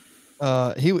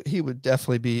 He would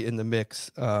definitely be in the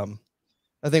mix.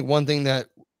 I think one thing that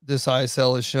this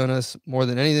ISL has shown us more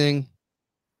than anything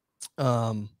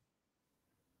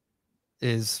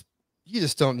is you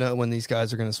just don't know when these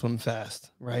guys are going to swim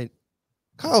fast, right?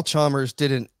 Kyle Chalmers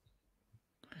didn't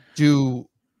do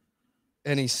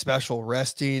any special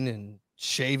resting and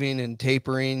shaving and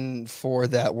tapering for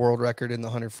that world record in the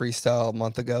 100 freestyle a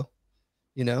month ago.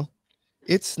 You know,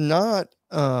 it's not.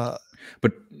 But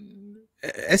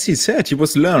as he said, he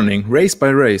was learning race by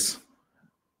race.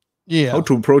 Yeah. How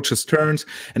to approach his turns.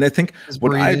 And I think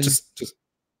what I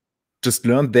just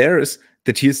learned there is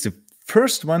that he is the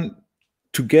first one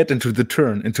to get into the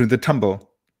turn, into the tumble.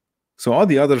 So all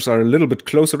the others are a little bit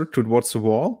closer towards the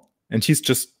wall, and he's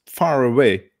just far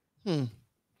away.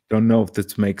 Don't know if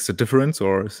this makes a difference,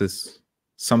 or is this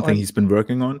something he's been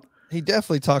working on? He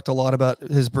definitely talked a lot about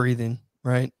his breathing,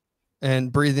 right?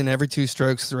 And breathing every 2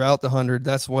 strokes throughout the 100.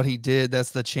 That's what he did.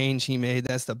 That's the change he made.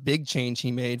 That's the big change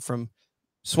he made from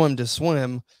swim to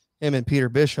swim. Him and Peter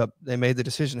Bishop, they made the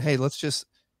decision, hey,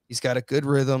 he's got a good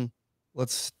rhythm.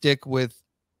 Let's stick with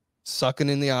sucking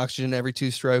in the oxygen every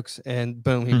 2 strokes, and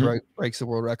boom, he breaks the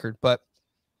world record. But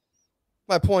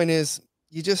my point is,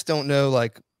 you just don't know,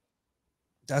 like,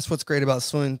 that's what's great about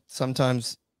swimming.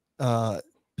 Sometimes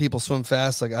people swim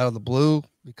fast, like out of the blue,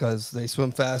 because they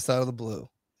swim fast out of the blue.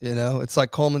 You know, it's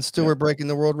like Coleman Stewart breaking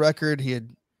the world record. He had,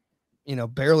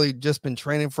 barely just been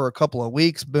training for a couple of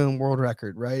weeks, boom, world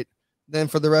record, right? Then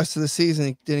for the rest of the season,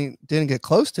 he didn't get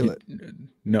close to it.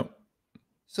 No.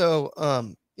 So,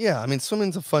 yeah, I mean,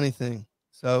 swimming's a funny thing.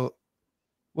 So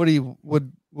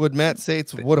would Matt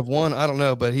Sates would have won? I don't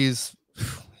know, but he's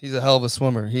a hell of a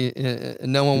swimmer.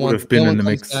 No one wants in the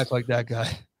mix back like that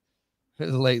guy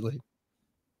lately.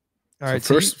 All right,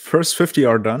 so first 50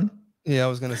 are done. Yeah, I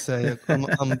was gonna say I'm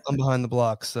behind the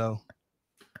block, so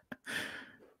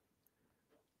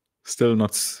still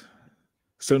not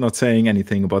saying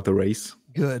anything about the race.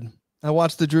 Good. I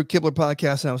watched the Drew Kibler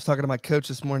podcast, and I was talking to my coach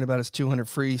this morning about his 200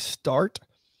 free start.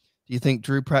 Do you think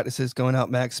Drew practices going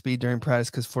out max speed during practice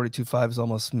because 42.5 is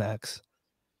almost max?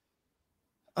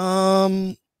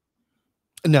 No,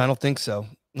 I don't think so.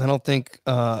 I don't think.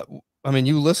 I mean,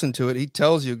 you listen to it; he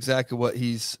tells you exactly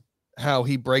how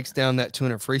he breaks down that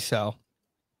 200 freestyle.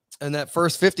 And that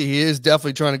first 50, he is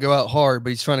definitely trying to go out hard, but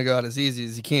he's trying to go out as easy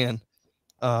as he can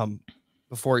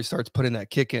before he starts putting that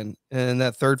kick in. And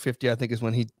that third 50, I think, is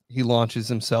when he launches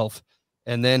himself.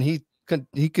 And then he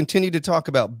continued to talk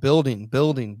about building.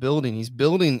 He's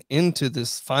building into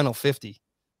this final 50.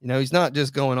 He's not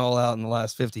just going all out in the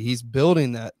last 50. He's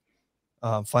building that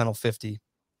final 50.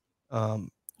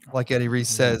 Like Eddie Reese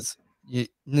says,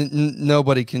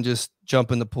 nobody can just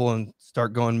jump in the pool and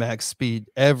start going max speed.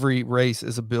 Every race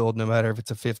is a build, no matter if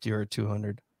it's a 50 or a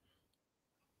 200.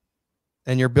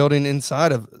 And you're building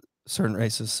inside of certain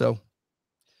races. So,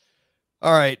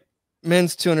 all right,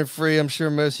 men's 200 free. I'm sure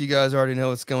most of you guys already know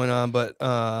what's going on, but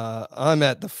I'm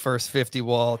at the first 50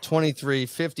 wall,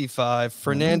 23.55.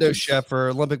 Fernando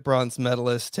Scheffer, Olympic bronze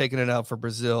medalist, taking it out for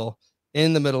Brazil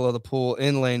in the middle of the pool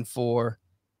in lane 4.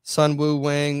 Sun Wu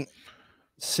Wang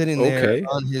sitting there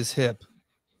on his hip.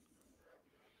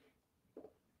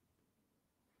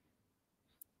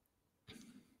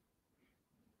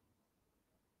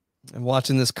 And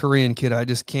watching this Korean kid, I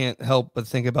just can't help but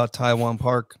think about Taiwan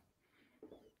Park.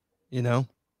 Yeah,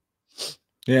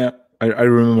 I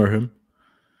remember him.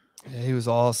 Yeah, he was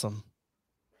awesome.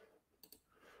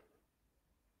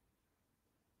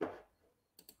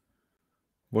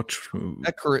 Wait for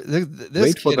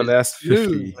the last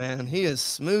 50. Man, he is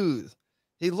smooth.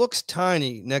 He looks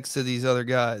tiny next to these other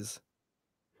guys,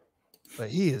 but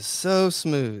he is so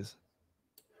smooth.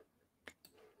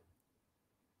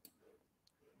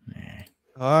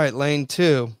 All right, lane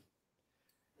 2.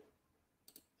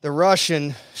 The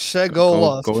Russian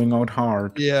Shegolov going out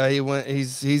hard. Yeah,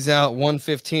 he's out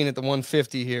 115 at the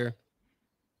 150 here.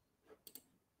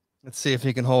 Let's see if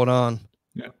he can hold on.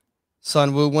 Yeah.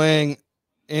 Sun Wu Wang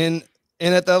in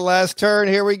at the last turn.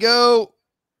 Here we go.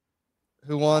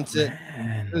 Who wants it?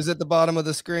 Who's at the bottom of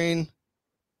the screen?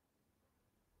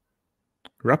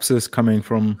 Rapsis coming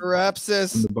from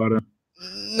the bottom.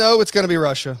 No, it's going to be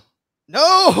Russia.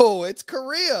 No, it's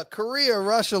Korea.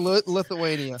 Russia,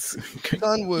 Lithuania.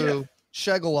 Sun Wu,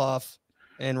 Shegolov,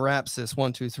 and Rapsis.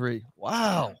 1, 2, 3.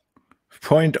 Wow.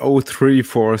 0.03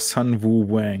 for Sun Wu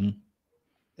Wang.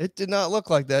 It did not look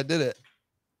like that, did it?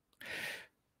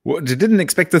 Well, they didn't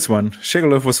expect this one.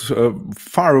 Shegolov was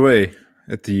far away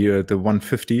at the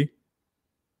 150.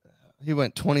 He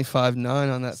went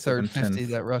 25.9 on that third 50,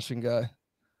 that Russian guy.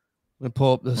 Let me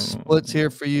pull up the splits here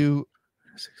for you.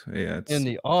 Yeah, it's in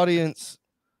the audience.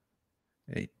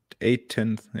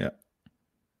 8/10. Yeah.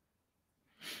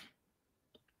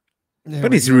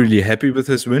 But he's really happy with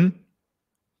his win.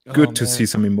 Good to see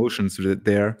some emotions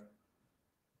there.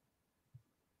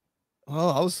 Well,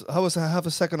 I was a half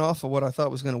a second off of what I thought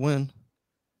was going to win.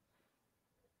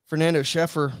 Fernando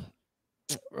Scheffer,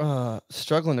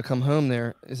 struggling to come home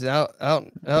there, is out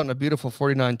in a beautiful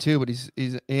 49.2, but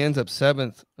he ends up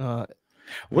 7th.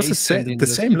 Was the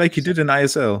same like he did in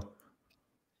ISL?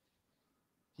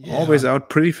 Always out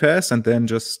pretty fast and then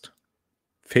just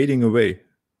fading away.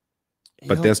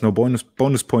 But there's no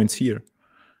bonus points here.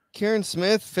 Kieran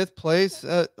Smith, 5th place.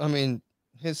 I mean,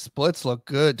 his splits look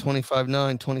good.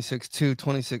 25-9, 26-2,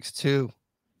 26-2.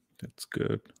 That's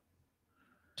good.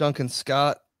 Duncan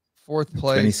Scott, 4th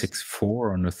place.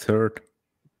 26-4 on the 3rd.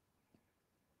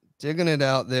 Digging it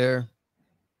out there.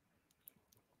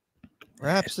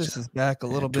 Rapsis is back a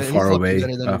little bit. Too far He's away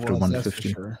better than after he was, 150. that's for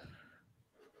sure.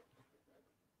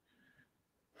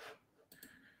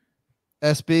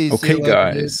 SB. Okay,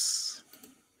 guys.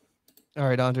 All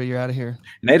right, Andre, you're out of here.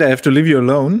 Nate, I have to leave you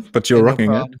alone, but you're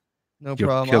rocking it. No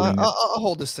problem. I'll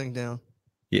hold this thing down.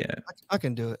 Yeah. I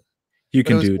can do it. You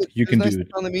can do it. You can do it.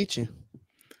 Nice to meet you.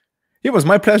 It was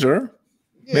my pleasure.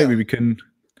 Yeah. Maybe we can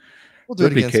do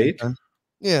replicate it again.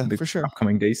 Yeah, for sure.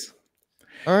 Upcoming days.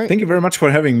 All right. Thank you very much for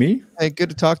having me. Hey, good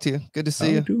to talk to you. Good to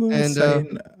see you.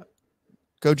 And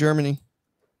go Germany.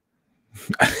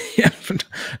 Yeah,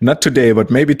 not today, but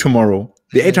maybe tomorrow.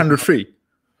 The 803.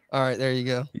 All right, there you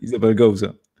go. Isabel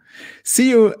Goza. See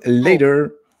you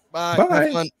later. Bye. Bye.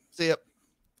 Have fun. See ya.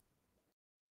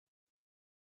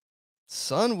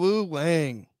 Sun Woo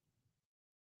Wang.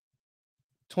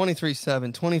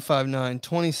 23-7, 25-9,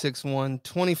 26-1,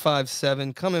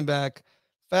 25-7. Coming back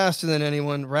faster than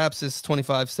anyone. Rapsis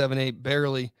 25-7-8,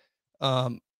 barely.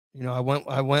 You know,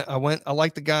 I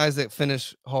like the guys that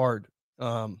finish hard.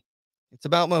 It's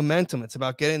about momentum. It's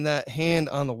about getting that hand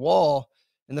on the wall,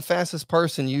 and the fastest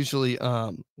person usually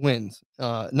wins.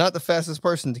 Not the fastest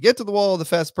person to get to the wall, the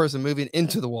fastest person moving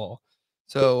into the wall.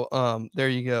 So there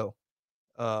you go.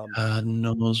 God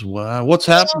knows why. What's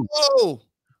happened? Whoa!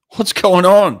 What's going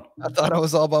on? I thought I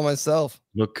was all by myself.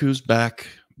 Look who's back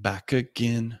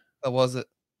again. That was it.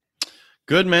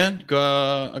 Good, man.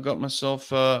 I got myself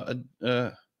a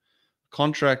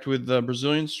contract with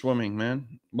Brazilian swimming, man.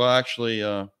 Well, actually,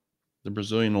 the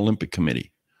Brazilian Olympic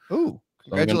Committee. Ooh,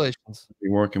 congratulations. Be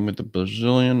working with the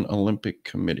Brazilian Olympic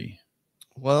Committee.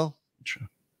 Well,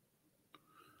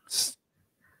 it's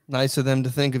nice of them to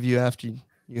think of you after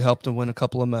you helped them win a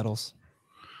couple of medals.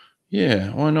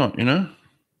 Yeah, why not, you know?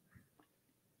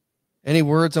 Any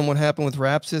words on what happened with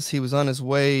Rapsis? He was on his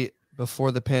way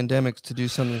before the pandemic to do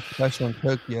something special in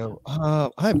Tokyo. I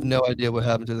have no idea what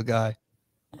happened to the guy.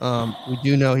 We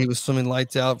do know he was swimming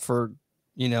lights out for,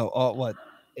 you know,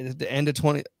 at the end of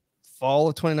fall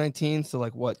of 2019. So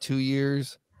like what, 2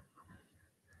 years?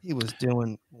 He was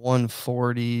doing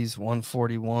 140s,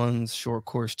 141s, short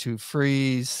course 2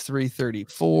 frees,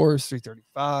 334s,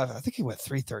 335. I think he went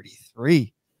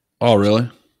 333. Oh, really?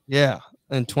 Yeah,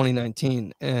 in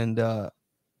 2019. And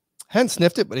hadn't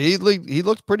sniffed it, but he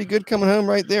looked pretty good coming home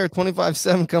right there.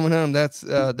 25-7 coming home. That's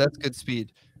good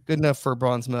speed. Good enough for a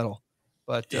bronze medal.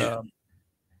 But yeah.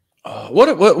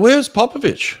 Where's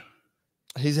Popovich?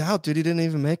 He's out, dude. He didn't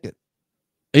even make it.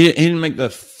 He didn't make the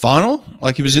final?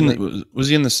 Like he was in the was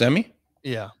he in the semi?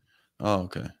 Yeah. Oh,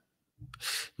 okay.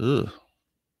 Ugh.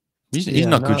 He's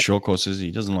not good short course, is he?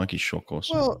 He doesn't like his short course.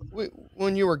 Well,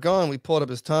 when you were gone, we pulled up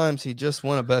his times. He just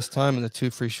won a best time in the 2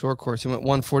 free short course. He went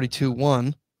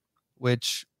 142.1,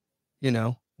 which, you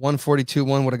know,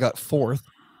 142.1 would have got 4th.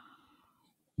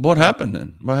 What happened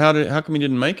then? Well, how come he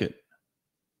didn't make it?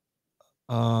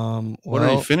 What did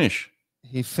he finish?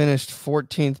 He finished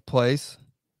 14th place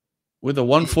with a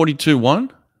 142.1.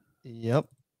 Yep.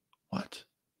 What?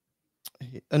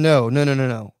 No.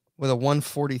 With a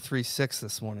 143.6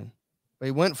 this morning. But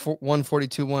he went for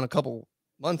 142.1 a couple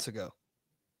months ago.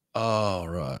 Oh,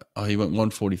 right. Oh, he went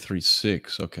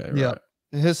 143.6. Okay, right. Yeah.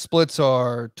 His splits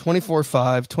are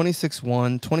 24-5,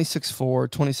 26-1, 26-4,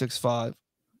 26-5.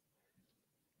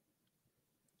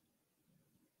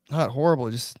 Not horrible,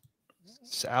 just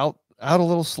out a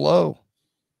little slow.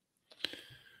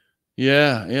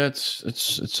 Yeah,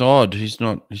 it's odd. He's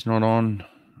not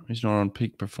on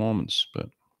peak performance, but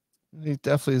he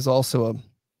definitely is also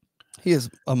he is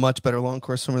a much better long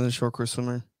course swimmer than short course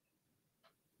swimmer.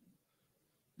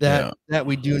 That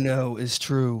we do know is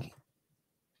true.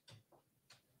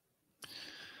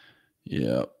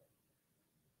 Yeah.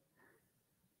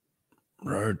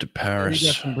 Road to Paris. You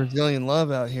got some Brazilian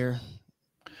love out here.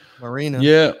 Marina.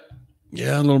 Yeah,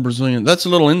 a little Brazilian. That's a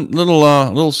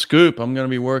little scoop. I'm going to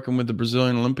be working with the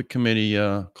Brazilian Olympic Committee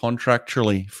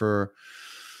contractually for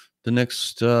the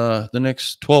next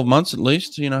 12 months at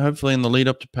least. You know, hopefully in the lead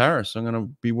up to Paris, I'm going to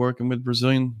be working with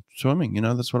Brazilian swimming. You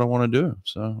know, that's what I want to do.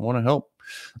 So I want to help.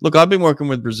 Look, I've been working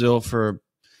with Brazil for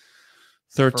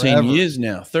 13 years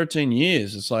now. 13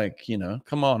 years. It's like, you know,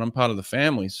 come on, I'm part of the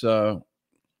family. So,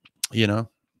 you know,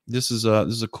 this is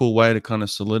a cool way to kind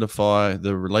of solidify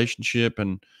the relationship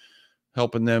and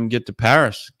helping them get to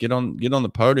Paris, get on the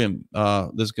podium.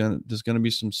 There's gonna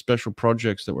be some special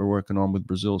projects that we're working on with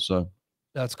Brazil. So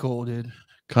that's cool, dude.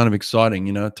 Kind of exciting,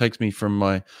 you know. It takes me from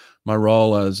my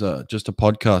role as just a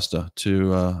podcaster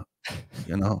to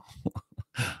you know,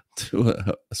 to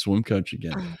a swim coach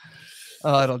again.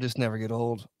 It'll just never get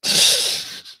old.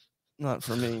 Not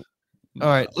for me. All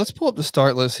right, let's pull up the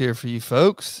start list here for you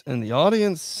folks in the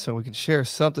audience so we can share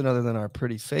something other than our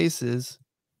pretty faces.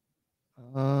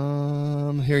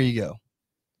 Here you go.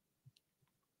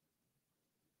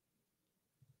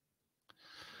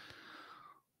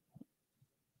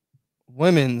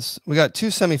 Women's, we got 2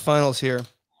 semifinals here.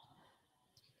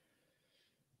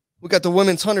 We got the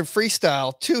women's 100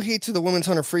 freestyle, 2 heats of the women's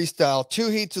 100 freestyle, 2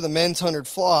 heats of the men's 100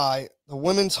 fly, the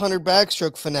women's 100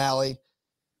 backstroke finale,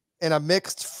 and a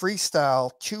mixed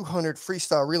freestyle 200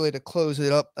 freestyle relay to close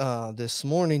it up this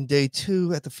morning, day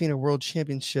 2 at the FINA World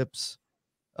Championships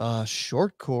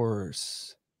short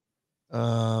course. We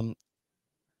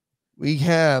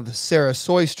have Sarah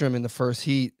Soystrom in the first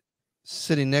heat,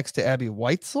 sitting next to Abby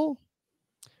Weitzel.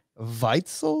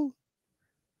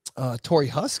 Tori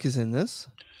Husk is in this.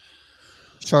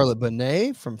 Charlotte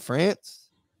Bonnet from France.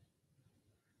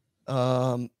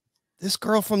 This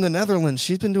girl from the Netherlands,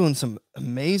 she's been doing some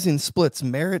amazing splits.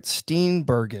 Marit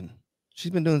Steenbergen.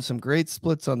 She's been doing some great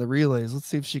splits on the relays. Let's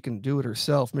see if she can do it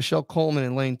herself. Michelle Coleman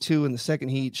in lane 2 in the second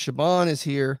heat. Shaban is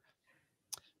here.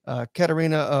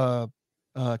 Katarina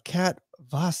Kat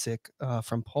Vasek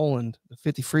from Poland, the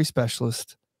 50 free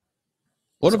specialist.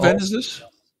 What event is this?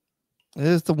 It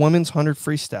is the women's 100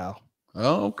 freestyle.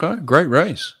 Oh, okay. Great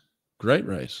race. Great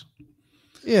race.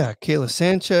 Yeah, Kayla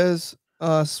Sanchez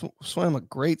swam a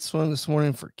great swim this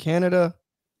morning for Canada.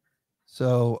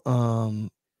 So,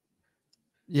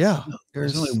 yeah.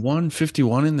 There's only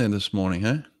 151 in there this morning,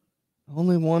 huh?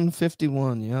 Only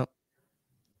 151, yep.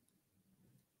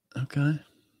 Okay.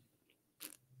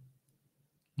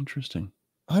 Interesting.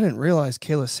 I didn't realize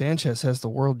Kayla Sanchez has the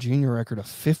world junior record of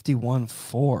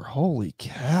 51.4. Holy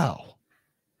cow.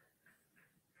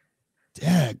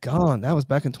 Daggone. That was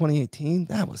back in 2018.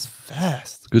 That was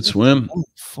fast. Good swim.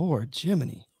 4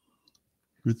 Jiminy.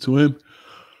 Good swim.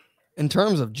 In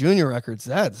terms of junior records,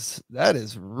 that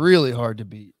is really hard to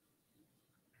beat.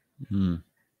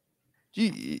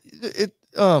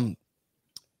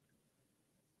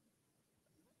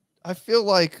 I feel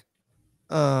like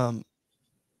on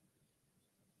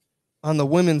the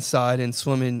women's side in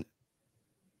swimming,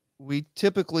 we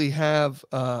typically have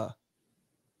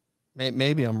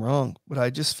maybe I'm wrong, but I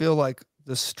just feel like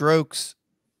the strokes,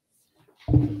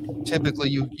 typically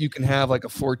you can have like a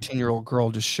 14-year-old girl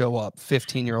just show up,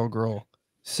 15-year-old girl,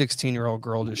 16-year-old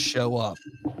girl just show up.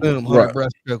 Boom, 100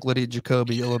 breaststroke, Lydia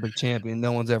Jacoby, Olympic champion.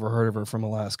 No one's ever heard of her from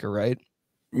Alaska, right?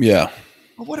 Yeah.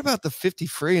 But what about the 50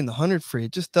 free and the 100 free?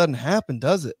 It just doesn't happen,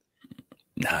 does it?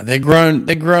 Nah, they're grown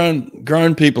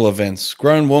people events.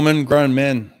 Grown women, grown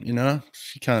men, you know?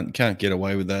 You can't get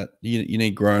away with that. You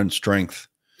need grown strength.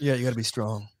 Yeah, you got to be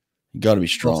strong. You got to be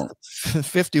strong.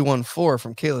 51.4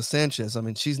 from Kayla Sanchez. I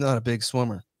mean, she's not a big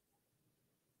swimmer.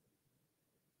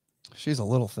 She's a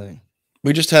little thing.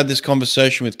 We just had this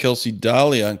conversation with Kelsey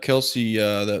Dahlia, and Kelsey,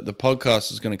 the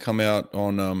podcast is going to come out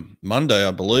on Monday, I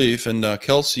believe. And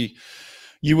Kelsey,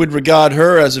 you would regard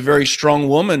her as a very strong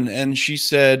woman. And she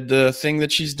said the thing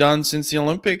that she's done since the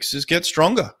Olympics is get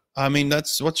stronger. I mean,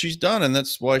 that's what she's done. And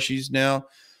that's why she's now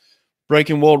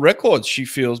breaking world records, she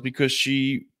feels, because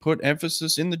she put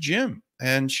emphasis in the gym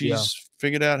and she's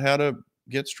figured out how to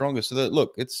get stronger. So that,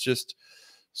 look, it's just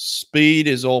speed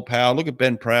is all power. Look at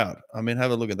Ben Proud. I mean,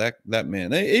 have a look at that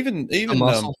man. Even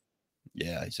muscle.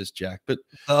 Yeah, he's just jacked. But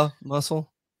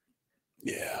muscle.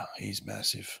 Yeah, he's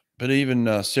massive. But even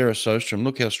Sarah Sostrom,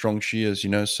 look how strong she is, you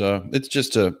know. So it's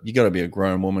just you got to be a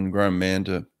grown woman, grown man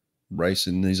to race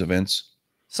in these events.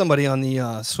 Somebody on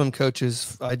the swim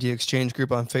coaches ID exchange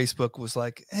group on Facebook was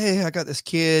like, hey, I got this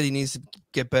kid. He needs to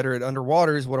get better at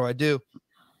underwaters. What do I do?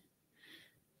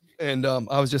 And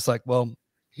I was just like, well,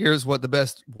 here's what the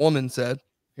best woman said.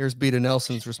 Here's Beta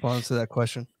Nelson's response to that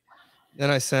question. Then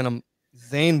I sent him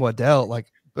Zane Waddell. Like,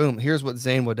 boom, here's what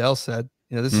Zane Waddell said.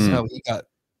 You know, this is how he got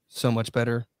so much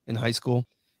better in high school.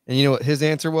 And you know what his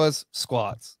answer was?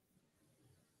 Squats.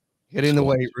 Getting in the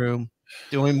weight room,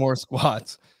 doing more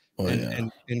squats.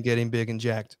 And getting big and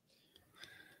jacked.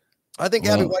 I think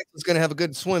Abby White was going to have a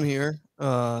good swim here.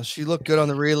 She looked good on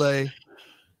the relay.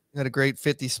 Had a great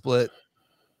 50 split.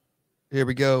 Here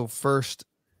we go. First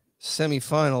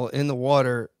semifinal in the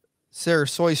water. Sarah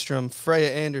Soystrom,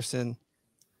 Freya Anderson,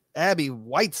 Abby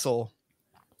Weitzel,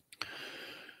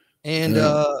 and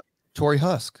Tori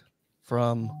Husk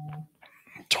from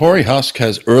Tori Husk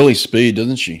has early speed,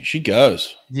 doesn't she? She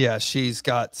goes. Yeah, she's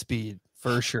got speed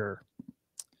for sure.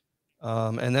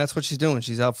 And that's what she's doing.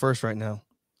 She's out first right now.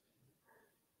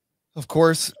 Of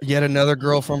course, yet another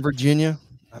girl from Virginia.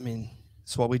 I mean,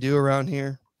 it's what we do around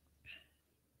here.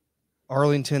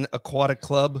 Arlington Aquatic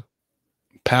Club.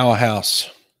 Powerhouse.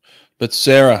 But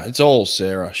Sarah, it's all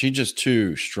Sarah. She's just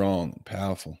too strong and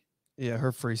powerful. Yeah,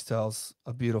 her freestyle's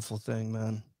a beautiful thing,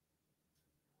 man.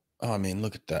 Oh, I mean,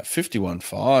 look at that.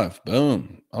 51.5.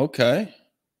 Boom. Okay.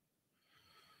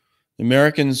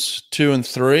 Americans 2 and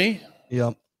 3.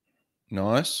 Yep.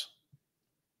 Nice.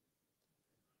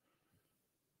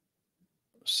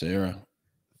 Sarah.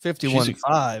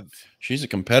 51.5. She's a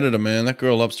competitor, man. That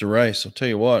girl loves to race. I'll tell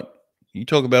you what. You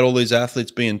talk about all these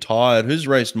athletes being tired. Who's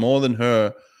raced more than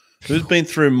her? Who's been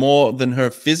through more than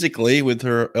her physically with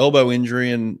her elbow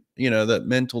injury and, you know, that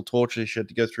mental torture she had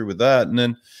to go through with that? And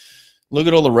then look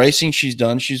at all the racing she's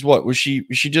done. She's what? Was she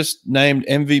just named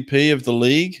MVP of the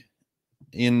league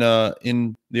in the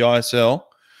ISL?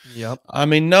 Yep. I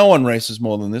mean, no one races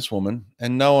more than this woman,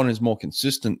 and no one is more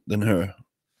consistent than her.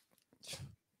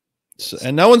 So,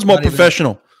 and no one's more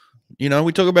professional. You know,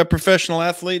 we talk about professional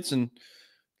athletes, and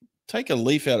take a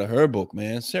leaf out of her book,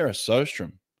 man. Sarah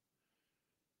Sostrom.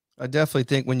 I definitely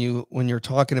think when you're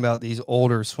talking about these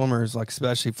older swimmers, like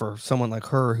especially for someone like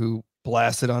her who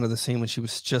blasted onto the scene when she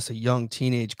was just a young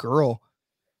teenage girl,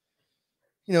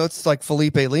 you know, it's like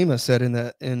Felipe Lima said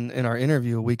in our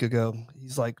interview a week ago.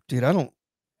 He's like, dude, I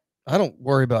don't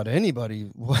worry about anybody.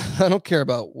 I don't care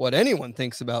about what anyone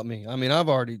thinks about me. I mean, I've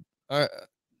already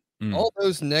all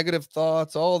those negative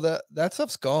thoughts, all that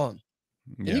stuff's gone.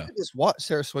 And you can just watch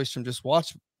Sarah Swaystrom, just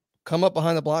watch come up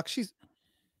behind the block.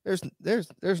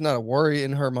 There's not a worry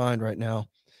in her mind right now.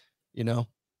 You know,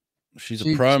 she's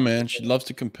a pro, man. She loves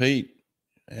to compete,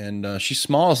 and she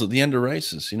smiles at the end of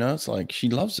races. You know, it's like she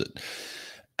loves it.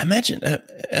 Imagine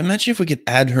if we could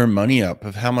add her money up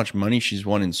of how much money she's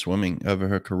won in swimming over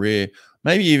her career,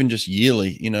 maybe even just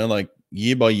yearly. You know, like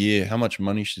year by year, how much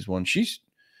money she's won. She's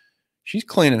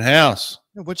cleaning house.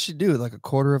 What'd she do? Like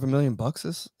 $250,000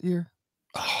 this year?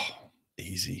 Oh,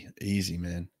 easy,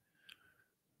 man.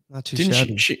 Not too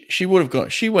shabby. She would have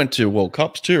got. She went to World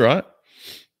Cups too, right?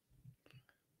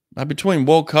 Between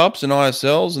World Cups and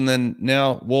ISLs, and then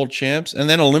now World Champs, and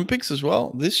then Olympics as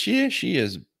well. This year, she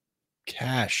is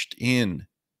cashed in.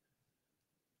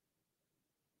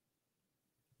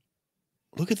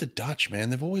 Look at the Dutch, man.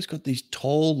 They've always got these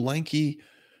tall, lanky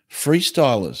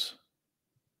freestylers.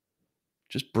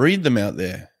 Just breed them out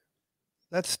there.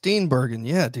 That's Steenbergen.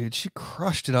 Yeah, dude. She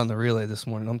crushed it on the relay this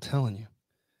morning. I'm telling you.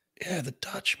 Yeah, the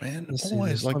Dutch, man.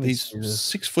 Always like these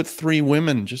 6'3"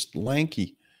 women, just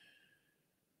lanky.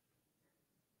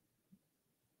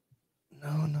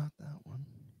 No, not that one.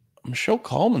 Michelle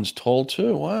Coleman's tall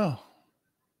too. Wow.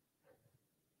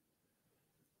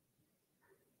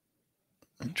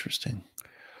 Interesting.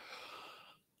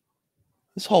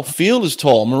 This whole field is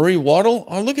tall. Marie Waddle.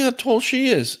 Oh, look at how tall she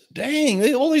is.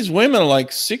 Dang, all these women are like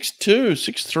 6'2",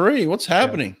 6'3". What's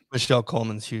happening? Yeah. Michelle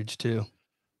Coleman's huge too.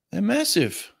 They're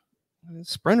massive.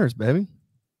 Sprinters, baby.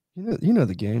 You know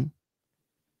the game.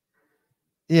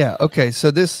 Yeah. Okay.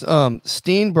 So this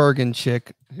Steenbergen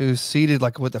chick who's seated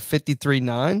like with a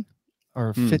 53.9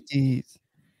 or 50.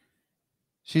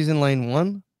 She's in lane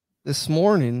 1 this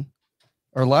morning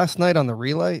or last night on the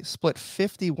relay, split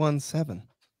 51.7.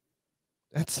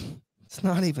 It's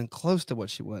not even close to what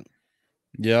she went.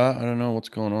 Yeah, I don't know what's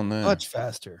going on there. Much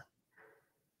faster.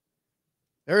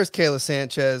 There's Kayla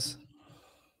Sanchez.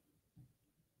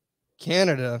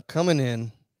 Canada coming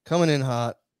in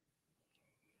hot.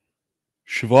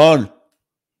 Siobhan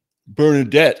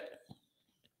Bernadette.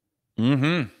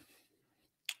 Mm-hmm.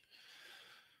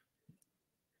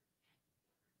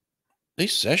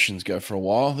 These sessions go for a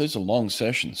while. These are long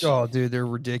sessions. Oh, dude, they're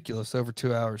ridiculous. Over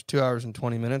 2 hours. 2 hours and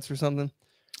 20 minutes or something.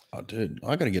 Oh, dude,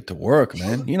 I got to get to work,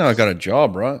 man. You know I got a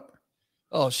job, right?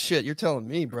 Oh, shit. You're telling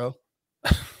me, bro.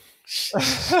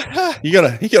 You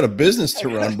got a business to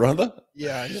run, brother.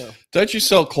 Yeah, I know. Don't you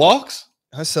sell clocks?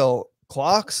 I sell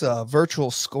clocks, virtual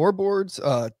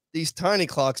scoreboards, these tiny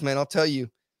clocks, man. I'll tell you.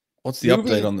 What's the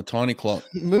update on the tiny clock?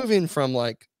 Moving from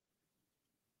like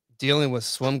dealing with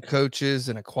swim coaches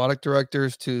and aquatic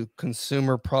directors to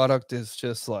consumer product is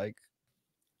just like,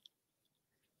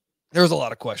 there's a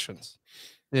lot of questions,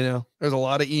 you know, there's a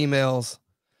lot of emails,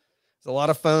 there's a lot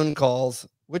of phone calls,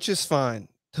 which is fine.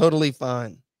 Totally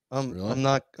fine. I'm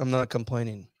not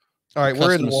complaining. All right.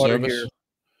 We're in the water here.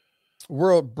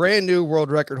 Brand new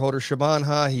world record holder, Siobhan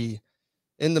Hy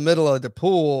in the middle of the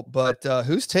pool, but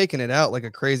who's taking it out like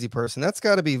a crazy person? That's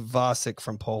got to be Vasek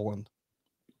from Poland.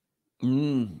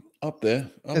 Up there.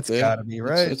 It's gotta be,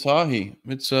 right? It's Ahi.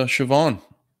 It's Siobhan.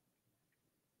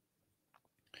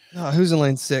 Who's in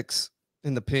lane 6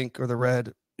 in the pink or the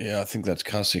red? Yeah, I think that's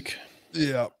Kasich.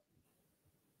 Yeah.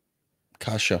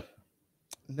 Kasha.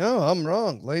 No, I'm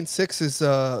wrong. Lane 6 is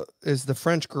the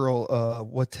French girl,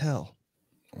 Wattel.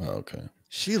 Oh, okay.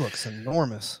 She looks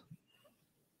enormous.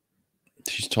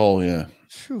 She's tall, yeah.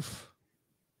 Phew.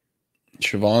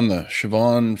 Siobhan, though.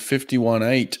 Siobhan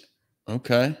 51.8.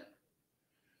 Okay.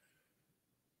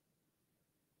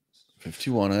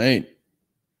 51.8.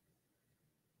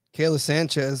 Kayla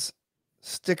Sanchez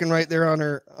sticking right there on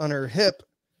her hip.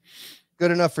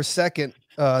 Good enough for second.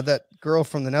 That girl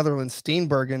from the Netherlands,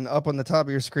 Steenbergen, up on the top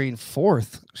of your screen,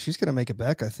 4th. She's gonna make it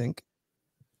back, I think.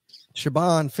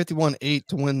 Siobhan 51.8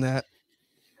 to win that.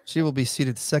 She will be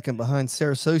seated second behind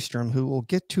Sarah Sostrom, who will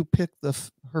get to pick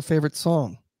her favorite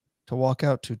song to walk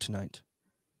out to tonight.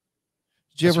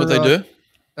 That's what they do?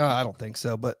 I don't think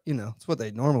so, but it's what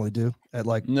they normally do at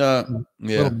little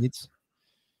meets.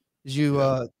 Did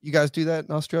you you guys do that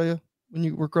in Australia when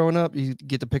you were growing up? You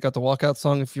get to pick out the walkout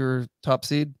song if you're top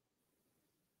seed?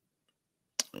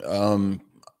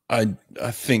 I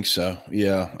think so.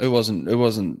 Yeah. It wasn't,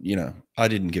 I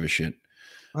didn't give a shit.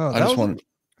 Oh, I just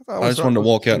wanted to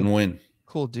walk out and win.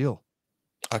 Cool deal.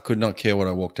 I could not care what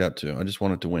I walked out to. I just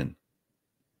wanted to win.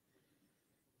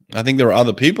 I think there were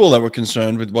other people that were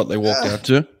concerned with what they walked out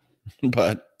to,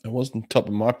 but it wasn't top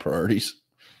of my priorities.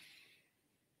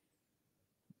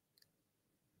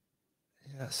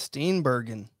 Yeah,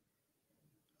 Steenbergen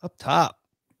up top.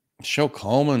 Michelle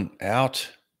Coleman out.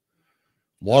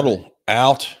 Waddle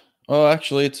out. Oh,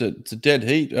 actually, it's a dead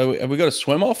heat. Have we got a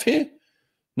swim off here?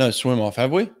 No swim off,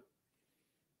 have we?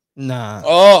 Nah.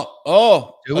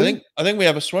 Oh. I think we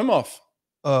have a swim off.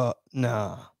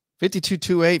 Nah.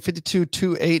 52.28,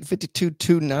 52.28,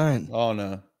 52.29. Oh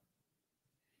no.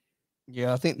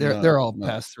 Yeah, I think they're all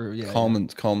passed through. Yeah.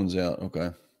 Coleman's out. Okay.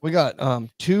 We got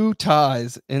 2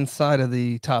 ties inside of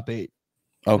the top 8.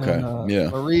 Okay.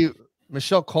 Yeah.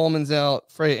 Michelle Coleman's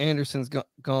out. Freya Anderson's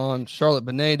gone. Charlotte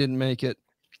Benet didn't make it.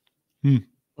 Let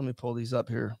me pull these up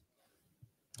here.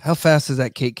 How fast is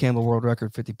that Kate Campbell world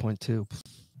record? 50.2.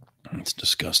 It's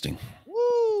disgusting.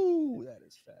 Woo! That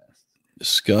is fast.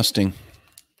 Disgusting.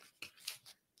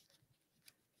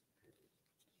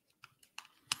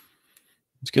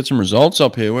 Let's get some results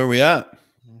up here. Where are we at?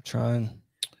 I'm trying.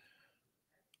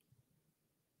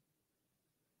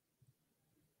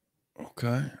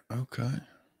 Okay.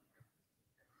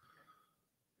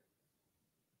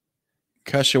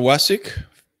 Kasia Wasik,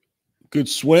 good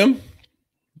swim.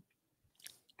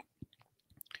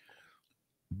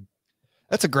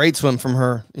 That's a great swim from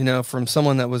her, from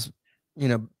someone that was,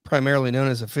 primarily known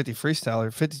as a 50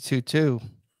 freestyler,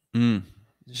 52.2.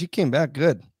 She came back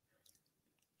good.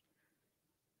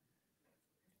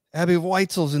 Abby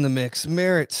Weitzel's in the mix.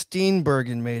 Merritt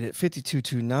Steenbergen made it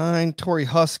 52.29. Tori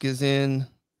Husk is in.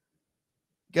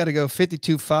 Got to go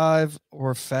 52.5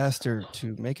 or faster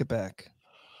to make it back.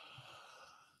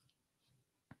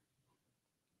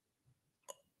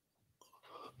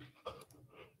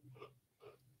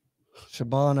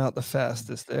 Siobhan out the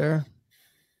fastest there.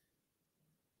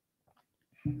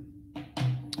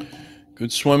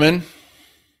 Good swimming.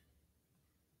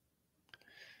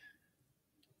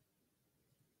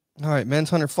 All right,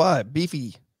 men's 100 fly.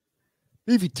 Beefy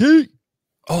T.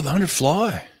 Oh, the 100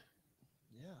 fly.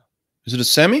 Yeah. Is it a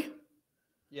semi?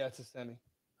 Yeah, it's a semi.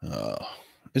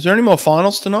 Is there any more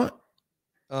finals tonight?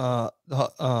 The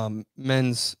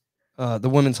women's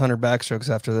 100 backstrokes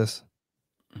after this.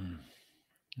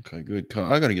 Okay, good.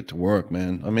 I got to get to work,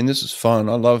 man. I mean, this is fun.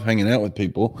 I love hanging out with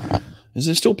people. Is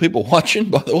there still people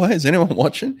watching, by the way? Is anyone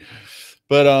watching?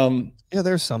 But yeah,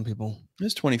 there's some people.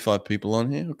 There's 25 people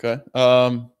on here. Okay.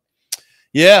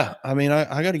 Yeah, I mean,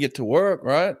 I got to get to work,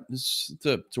 right? It's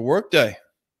a work day.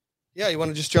 Yeah, you want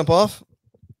to just jump off?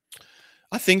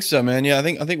 I think so, man. Yeah, I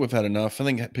think we've had enough. I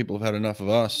think people have had enough of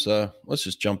us. So let's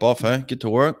just jump off, huh? Get to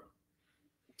work.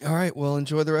 All right. Well,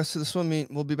 enjoy the rest of the swim meet.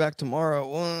 We'll be back tomorrow.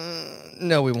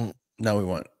 No, we won't. No, we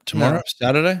won't. Tomorrow? No.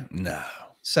 Saturday? No.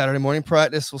 Saturday morning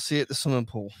practice. We'll see you at the swimming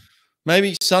pool.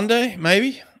 Maybe Sunday?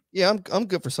 Maybe. Yeah, I'm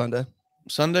good for Sunday.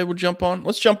 Sunday we'll jump on.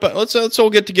 Let's jump. Let's all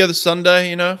get together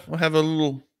Sunday. We'll have a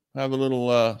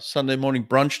little Sunday morning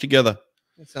brunch together.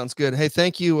 That sounds good. Hey,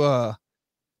 thank you. A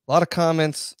lot of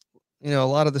comments. A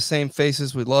lot of the same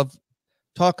faces. We love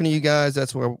talking to you guys.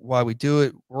 That's why we do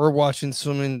it. We're watching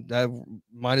swimming. I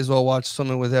might as well watch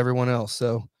swimming with everyone else.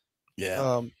 So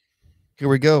yeah. Here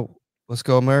we go. Let's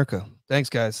go, America. Thanks,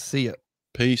 guys. See ya.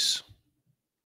 Peace.